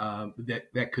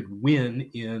 That could win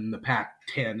in the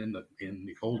Pac-10 in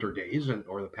the older days,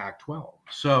 or the Pac-12.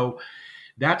 So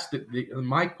that's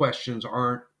my questions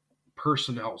aren't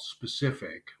personnel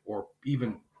specific or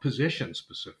even position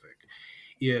specific.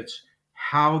 It's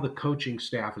how the coaching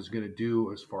staff is going to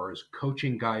do as far as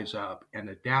coaching guys up and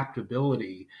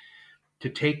adaptability to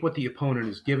take what the opponent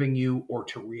is giving you or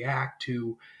to react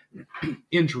to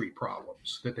injury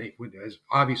problems that they would. As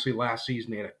obviously last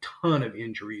season they had a ton of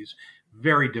injuries.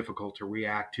 Very difficult to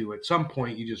react to. At some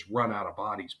point, you just run out of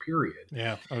bodies, period.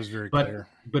 Yeah, that was very clear.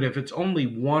 But if it's only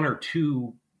 1 or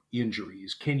 2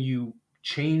 injuries, can you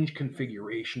change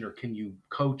configuration or can you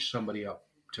coach somebody up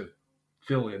to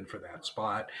fill in for that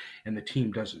spot, and the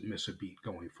team doesn't miss a beat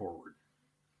going forward.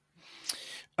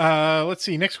 Let's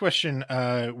see. Next question,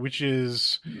 which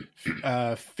is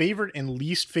favorite and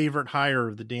least favorite hire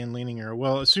of the Dan Lanning era.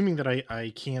 Well, assuming that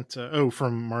I can't.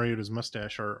 From Mariota's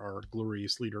mustache, our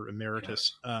glorious leader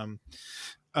emeritus.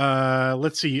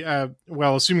 Let's see.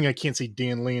 Well, assuming I can't say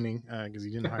Dan Lanning because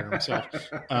he didn't hire himself.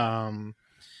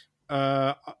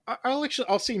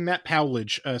 I'll say Matt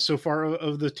Powledge. So far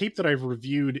of the tape that I've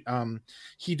reviewed,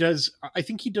 I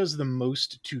think he does the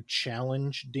most to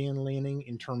challenge Dan Lanning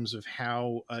in terms of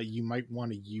how you might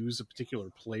want to use a particular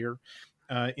player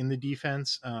in the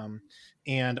defense.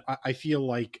 And I feel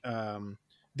like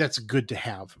that's good to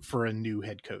have for a new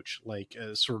head coach, like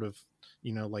sort of,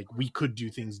 like we could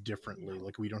do things differently.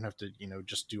 Like we don't have to,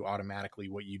 just do automatically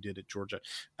what you did at Georgia.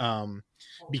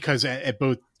 Because at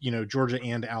both, Georgia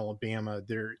and Alabama,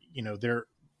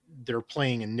 they're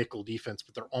playing a nickel defense,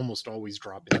 but they're almost always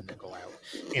dropping the nickel out.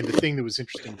 And the thing that was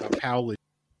interesting about Powell,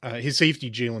 his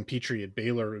safety, Jalen Petrie at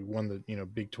Baylor, who won the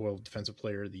Big 12 Defensive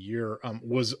Player of the Year,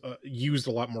 was used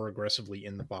a lot more aggressively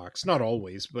in the box. Not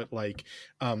always, but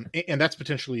and that's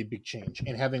potentially a big change.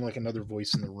 And having like another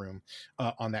voice in the room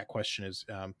on that question is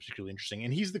particularly interesting.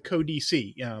 And he's the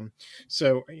co-DC,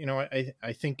 so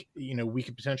I think we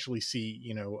could potentially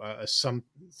see some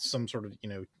sort of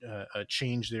a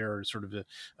change there, or sort of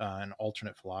an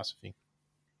alternate philosophy.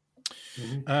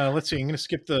 Mm-hmm. Let's see. I'm going to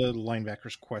skip the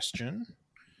linebackers question.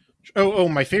 Oh,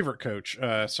 my favorite coach.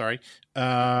 Sorry.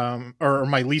 Or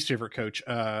my least favorite coach.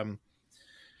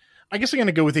 I guess I'm going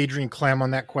to go with Adrian Klemm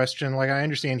on that question. Like, I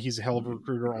understand he's a hell of a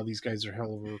recruiter. All these guys are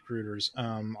hell of a recruiters.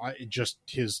 Just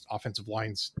his offensive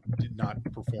lines did not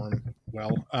perform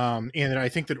well. And I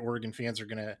think that Oregon fans are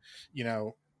going to,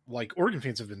 Oregon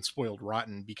fans have been spoiled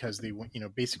rotten because they went,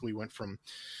 basically went from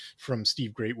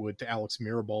Steve Greatwood to Alex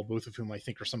Mirabal, both of whom I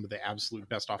think are some of the absolute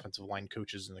best offensive line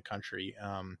coaches in the country.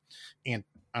 And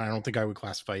I don't think I would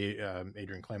classify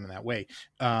Adrian Klemm in that way.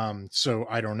 So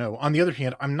I don't know. On the other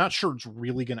hand, I'm not sure it's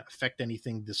really going to affect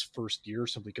anything this first year,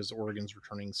 simply because Oregon's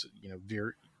returning,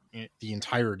 the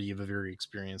entirety of a very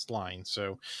experienced line.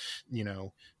 So,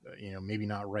 maybe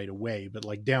not right away, but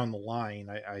like down the line,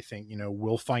 I think,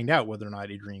 we'll find out whether or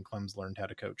not Adrian Klemm's learned how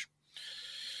to coach.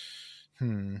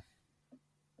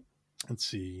 Let's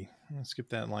see. Let's skip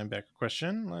that linebacker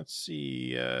question. Let's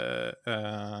see.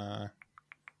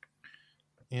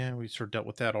 Yeah, we sort of dealt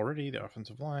with that already. The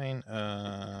offensive line.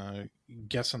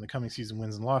 Guess on the coming season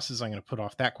wins and losses. I'm going to put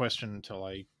off that question until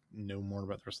I know more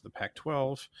about the rest of the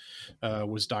Pac-12.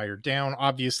 Was Dyer down?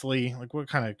 Obviously. Like, what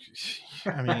kind of?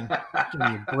 I mean, give me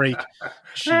a break.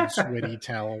 Jeez, sweaty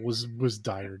towel. Was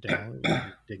Dyer down? It was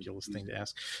a ridiculous thing to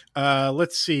ask.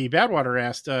 Let's see. Badwater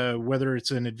asked whether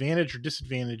it's an advantage or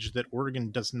disadvantage that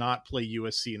Oregon does not play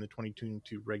USC in the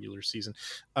 2022 regular season.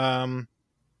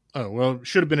 Oh, well,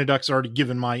 should have been a Ducks, already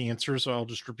given my answer, so I'll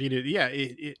just repeat it. Yeah,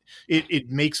 it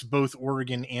makes both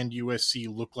Oregon and USC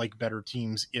look like better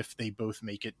teams if they both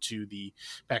make it to the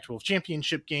Pac-12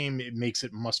 championship game. It makes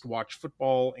it must-watch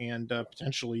football, and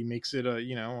potentially makes it a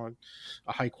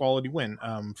high-quality win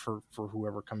for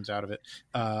whoever comes out of it.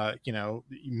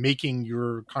 Making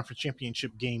your conference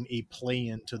championship game a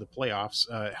play-in to the playoffs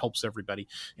helps everybody,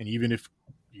 and even if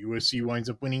USC winds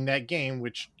up winning that game,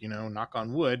 which, knock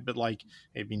on wood, but like,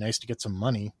 it'd be nice to get some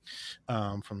money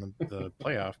from the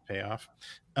playoff payoff.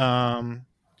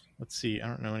 Let's see. I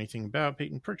don't know anything about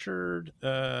Peyton Pritchard.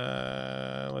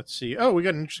 Let's see. Oh, we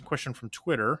got an interesting question from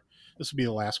Twitter. This will be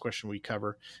the last question we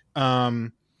cover.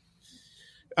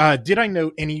 Did I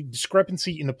note any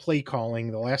discrepancy in the play calling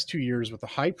the last 2 years with the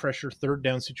high pressure third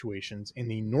down situations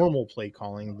and the normal play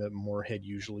calling that Moorhead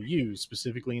usually used,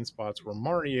 specifically in spots where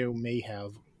Mario may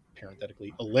have,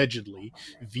 parenthetically, allegedly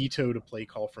vetoed a play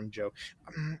call from Joe?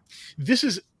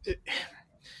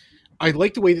 I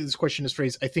like the way that this question is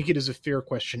phrased. I think it is a fair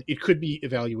question. It could be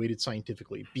evaluated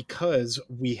scientifically because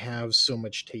we have so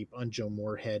much tape on Joe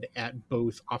Moorhead at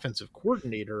both offensive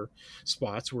coordinator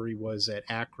spots, where he was at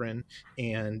Akron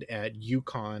and at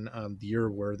UConn the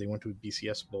year where they went to a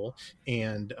BCS Bowl,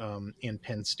 and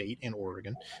Penn State and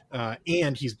Oregon.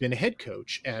 And he's been a head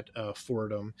coach at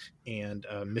Fordham and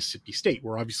Mississippi State,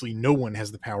 where obviously no one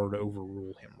has the power to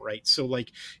overrule him, right? So,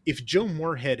 like, if Joe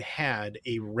Moorhead had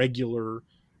a regular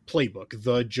playbook,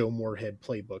 the Joe Moorhead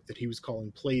playbook that he was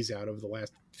calling plays out of the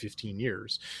last 15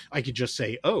 years, I could just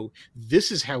say, oh, this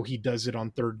is how he does it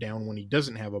on third down when he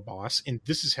doesn't have a boss, and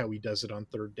this is how he does it on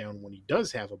third down when he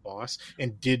does have a boss,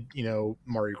 and did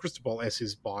Mario Cristobal as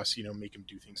his boss make him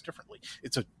do things differently.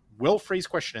 It's a well-phrased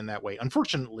question in that way.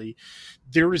 Unfortunately,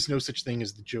 there is no such thing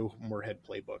as the Joe Moorhead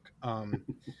playbook.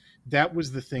 That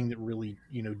was the thing that really,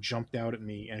 jumped out at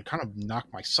me and kind of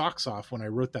knocked my socks off when I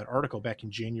wrote that article back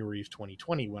in January of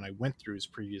 2020, when I went through his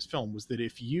previous film, was that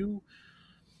if you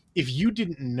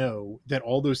didn't know that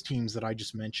all those teams that I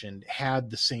just mentioned had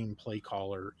the same play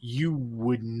caller, you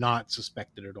would not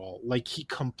suspect it at all. Like, he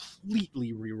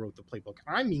completely rewrote the playbook.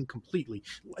 I mean, completely.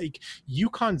 Like,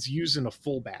 UConn's using a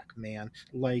fullback, man.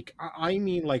 Like, I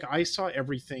mean, like, I saw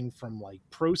everything from like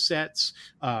pro sets,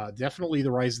 definitely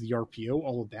the rise of the RPO.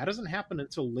 All of that doesn't happen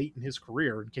until late in his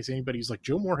career. In case anybody's like,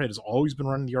 Joe Moorhead has always been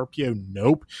running the RPO.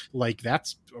 Nope. Like,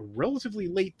 that's a relatively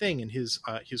late thing in his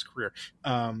career.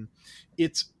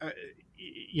 It's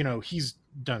he's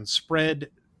done spread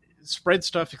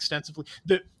stuff extensively.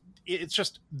 It's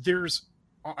just,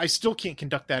 I still can't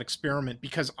conduct that experiment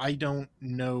because I don't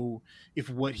know if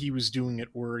what he was doing at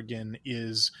Oregon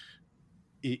is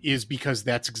because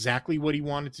that's exactly what he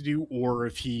wanted to do, or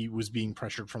if he was being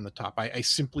pressured from the top. I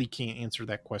simply can't answer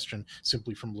that question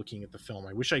simply from looking at the film.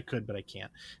 I wish I could, but I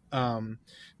can't.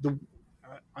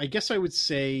 I guess I would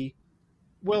say,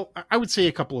 I would say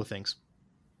a couple of things.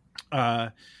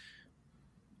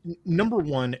 Number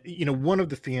one, one of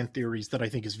the fan theories that I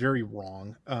think is very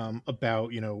wrong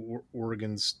about,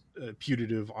 Oregon's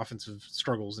putative offensive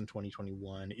struggles in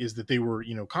 2021 is that they were,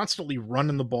 constantly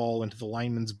running the ball into the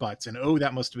linemen's butts, and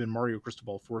that must have been Mario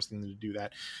Cristobal forcing them to do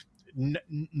that.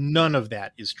 None of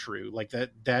that is true. Like,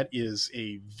 that is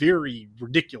a very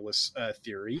ridiculous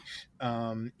theory,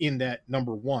 in that,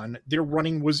 number one, their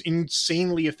running was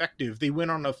insanely effective. They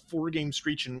went on a 4-game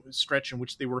stretch in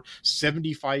which they were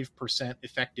 75%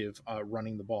 effective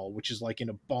running the ball, which is like in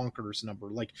a bonkers number.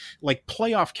 Like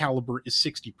playoff caliber is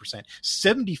 60%.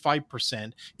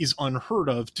 75% is unheard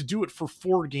of. To do it for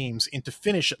 4 games and to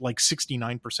finish at like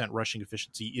 69% rushing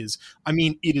efficiency is,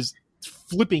 it is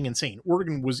flipping insane.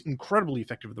 Oregon was incredibly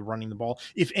effective at the running the ball.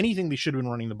 If anything, they should have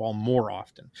been running the ball more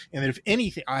often. And that if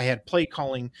anything, I had play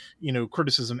calling,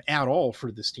 criticism at all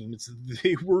for this team, it's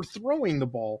they were throwing the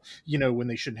ball, when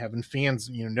they shouldn't have. And fans,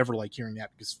 never like hearing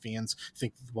that, because fans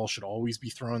think that the ball should always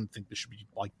be thrown, think this should be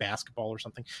like basketball or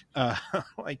something. So,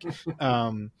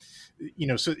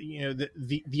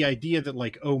 the idea that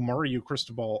like, Mario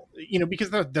Cristobal, because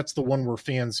that's the one where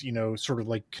fans, sort of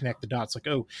like connect the dots, like,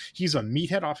 he's a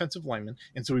meathead offensive lineman,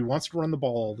 and so he wants to run the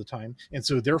ball all the time, and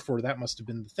so therefore that must have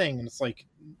been the thing. And it's like,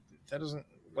 that doesn't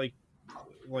like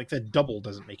that double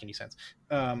doesn't make any sense.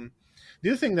 The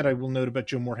other thing that I will note about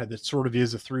Joe Moorhead that sort of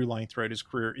is a through line throughout his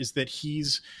career is that he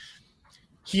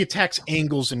attacks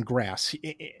angles and grass,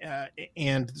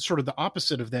 and sort of the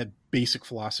opposite of that basic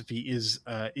philosophy is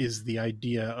the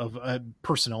idea of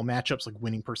personnel matchups, like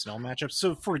winning personnel matchups.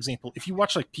 So, for example, if you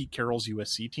watch like Pete Carroll's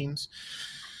USC teams,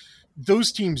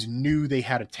 those teams knew they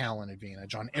had a talent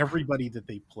advantage on everybody that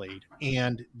they played,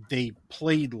 and they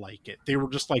played like it. They were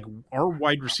just like, our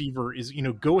wide receiver is,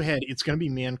 go ahead, it's going to be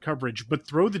man coverage, but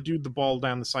throw the dude the ball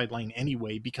down the sideline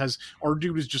anyway, because our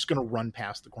dude is just going to run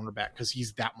past the cornerback because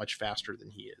he's that much faster than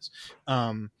he is.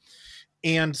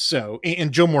 And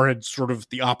Joe Moorhead sort of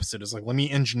the opposite, is like, let me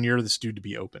engineer this dude to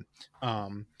be open.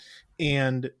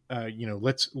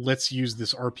 Let's use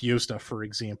this RPO stuff, for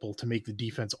example, to make the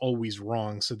defense always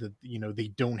wrong, so that, they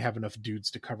don't have enough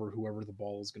dudes to cover whoever the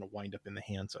ball is going to wind up in the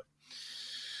hands of.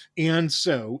 And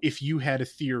so if you had a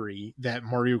theory that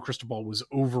Mario Cristobal was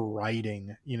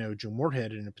overriding, Joe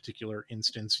Moorhead in a particular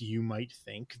instance, you might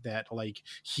think that like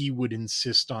he would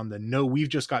insist on no, we've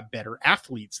just got better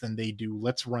athletes than they do.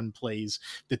 Let's run plays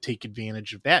that take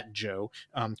advantage of that, Joe,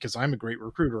 because I'm a great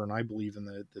recruiter and I believe in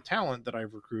the talent that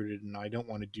I've recruited, and I don't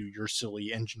want to do your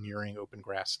silly engineering open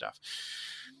grass stuff.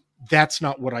 That's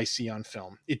not what I see on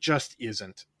film. It just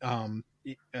isn't. I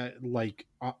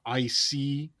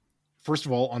see, first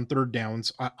of all, on third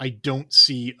downs, I don't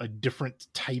see a different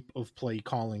type of play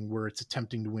calling where it's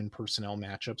attempting to win personnel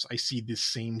matchups. I see this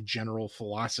same general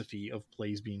philosophy of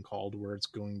plays being called where it's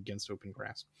going against open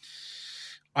grass.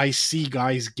 I see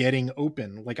guys getting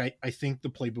open. Like, I think the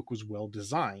playbook was well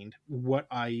designed. What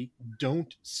I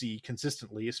don't see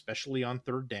consistently, especially on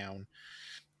third down,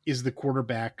 is the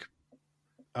quarterback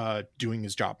doing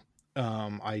his job.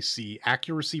 I see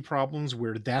accuracy problems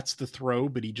where that's the throw,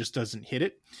 but he just doesn't hit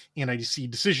it. And I see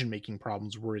decision-making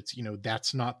problems where it's,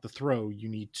 that's not the throw. You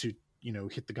need to,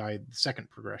 hit the guy the second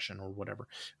progression or whatever.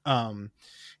 I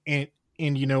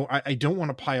don't want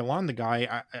to pile on the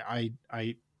guy. I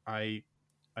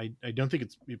don't think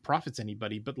it profits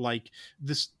anybody, but like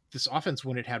this offense,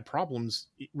 when it had problems,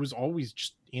 it was always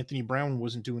just Anthony Brown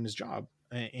wasn't doing his job.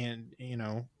 And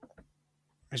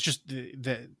it's just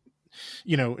that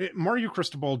Mario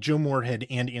Cristobal, Joe Moorhead,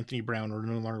 and Anthony Brown are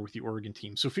no longer with the Oregon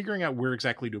team. So figuring out where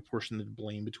exactly to apportion the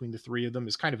blame between the three of them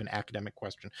is kind of an academic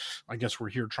question. I guess we're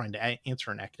here trying to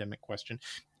answer an academic question.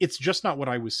 It's just not what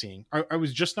I was seeing. I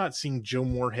was just not seeing Joe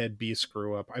Moorhead be a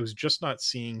screw up. I was just not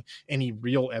seeing any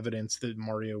real evidence that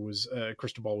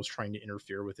Cristobal was trying to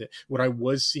interfere with it. What I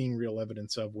was seeing real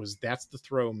evidence of was that's the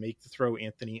throw, make the throw,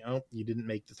 Anthony. Oh, you didn't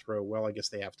make the throw. Well, I guess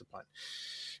they have to punt.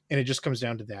 And it just comes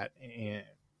down to that. And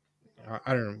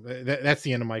I don't know. That's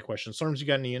the end of my question. Storms, you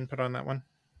got any input on that one?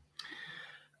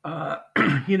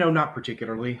 Not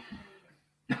particularly.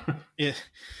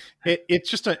 It's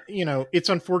just it's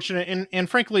unfortunate. And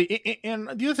frankly, and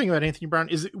the other thing about Anthony Brown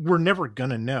is we're never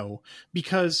going to know,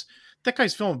 because that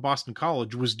guy's film at Boston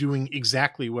College was doing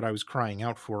exactly what I was crying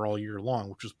out for all year long,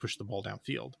 which was push the ball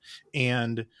downfield.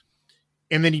 And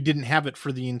then he didn't have it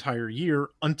for the entire year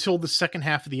until the second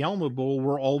half of the Alamo Bowl,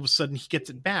 where all of a sudden he gets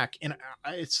it back. And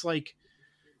it's like,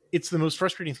 it's the most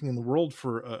frustrating thing in the world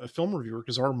for a film reviewer,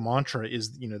 because our mantra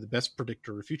is, the best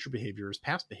predictor of future behavior is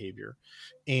past behavior.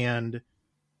 And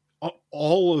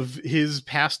all of his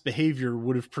past behavior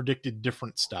would have predicted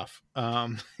different stuff.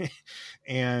 And,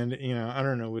 I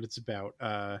don't know what it's about.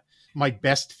 My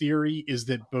best theory is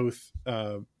that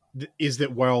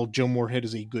while Joe Moorhead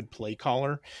is a good play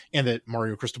caller and that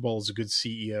Mario Cristobal is a good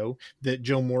CEO, that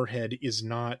Joe Moorhead is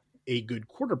not a good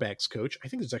quarterbacks coach. I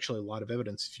think there's actually a lot of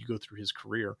evidence if you go through his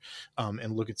career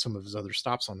and look at some of his other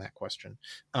stops on that question.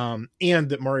 And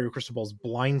that Mario Cristobal's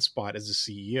blind spot as a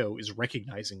CEO is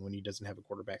recognizing when he doesn't have a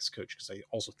quarterbacks coach, because I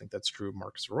also think that's true of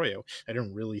Marcus Arroyo. I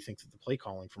don't really think that the play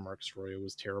calling for Marcus Arroyo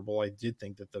was terrible. I did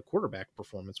think that the quarterback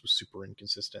performance was super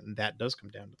inconsistent, and that does come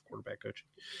down to the quarterback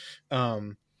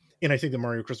coaching. And I think that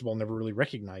Mario Cristobal never really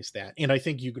recognized that. And I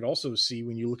think you could also see,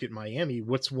 when you look at Miami,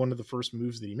 what's one of the first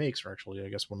moves that he makes, or actually, I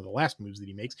guess one of the last moves that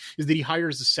he makes, is that he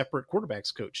hires a separate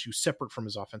quarterbacks coach who's separate from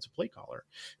his offensive play caller.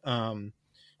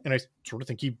 And I sort of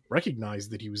think he recognized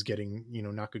that he was getting,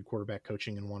 not good quarterback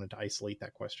coaching and wanted to isolate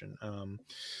that question.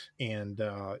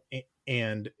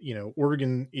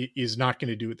 Oregon is not going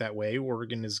to do it that way.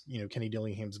 Oregon is, Kenny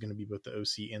Dillingham is going to be both the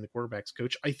OC and the quarterbacks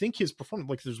coach. I think his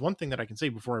performance, like, there's one thing that I can say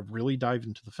before I really dive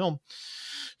into the film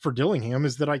for Dillingham,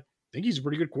 is that I think he's a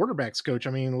pretty good quarterbacks coach.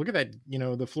 I mean, look at that,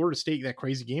 the Florida State, that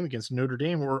crazy game against Notre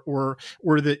Dame, or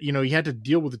that, he had to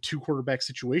deal with a 2 quarterback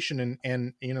situation,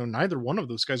 and neither one of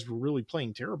those guys were really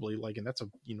playing terribly, and that's a,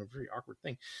 very awkward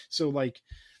thing. So,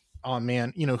 oh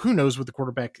man, who knows what the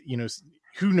quarterback,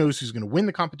 who knows who's going to win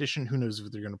the competition? Who knows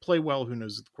if they're going to play well? Who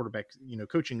knows if the quarterback,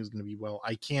 coaching is going to be well?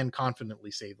 I can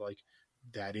confidently say,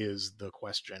 that is the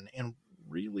question, and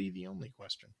really the only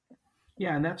question.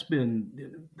 Yeah, and that's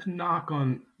been the knock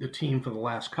on the team for the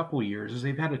last couple of years, is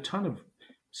they've had a ton of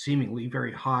seemingly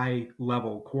very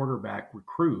high-level quarterback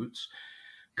recruits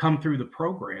come through the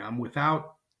program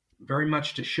without very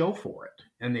much to show for it.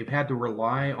 And they've had to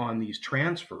rely on these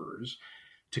transfers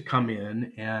to come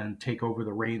in and take over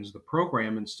the reins of the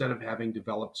program, instead of having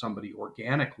developed somebody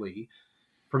organically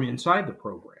from inside the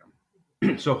program.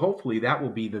 So hopefully that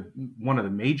will be one of the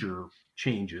major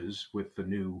changes with the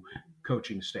new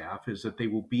coaching staff, is that they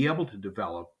will be able to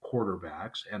develop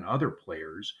quarterbacks and other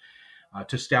players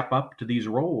to step up to these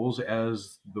roles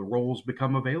as the roles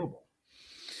become available.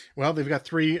 Well, they've got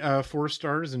 3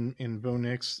 4-stars in Bo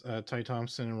Nix, Ty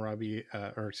Thompson,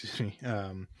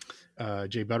 and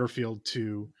Jay Butterfield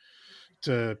to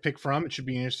pick from. It should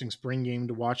be an interesting spring game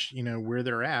to watch, where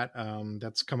they're at.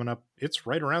 That's coming up. It's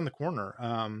right around the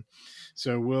corner.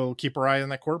 So we'll keep our eye on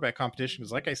that quarterback competition,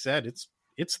 because like I said, it's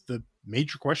the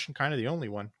major question, kind of the only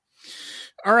one.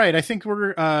 All right. I think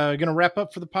we're going to wrap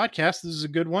up for the podcast. This is a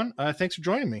good one. Thanks for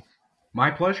joining me. My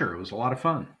pleasure. It was a lot of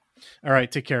fun. All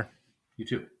right. Take care. You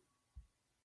too.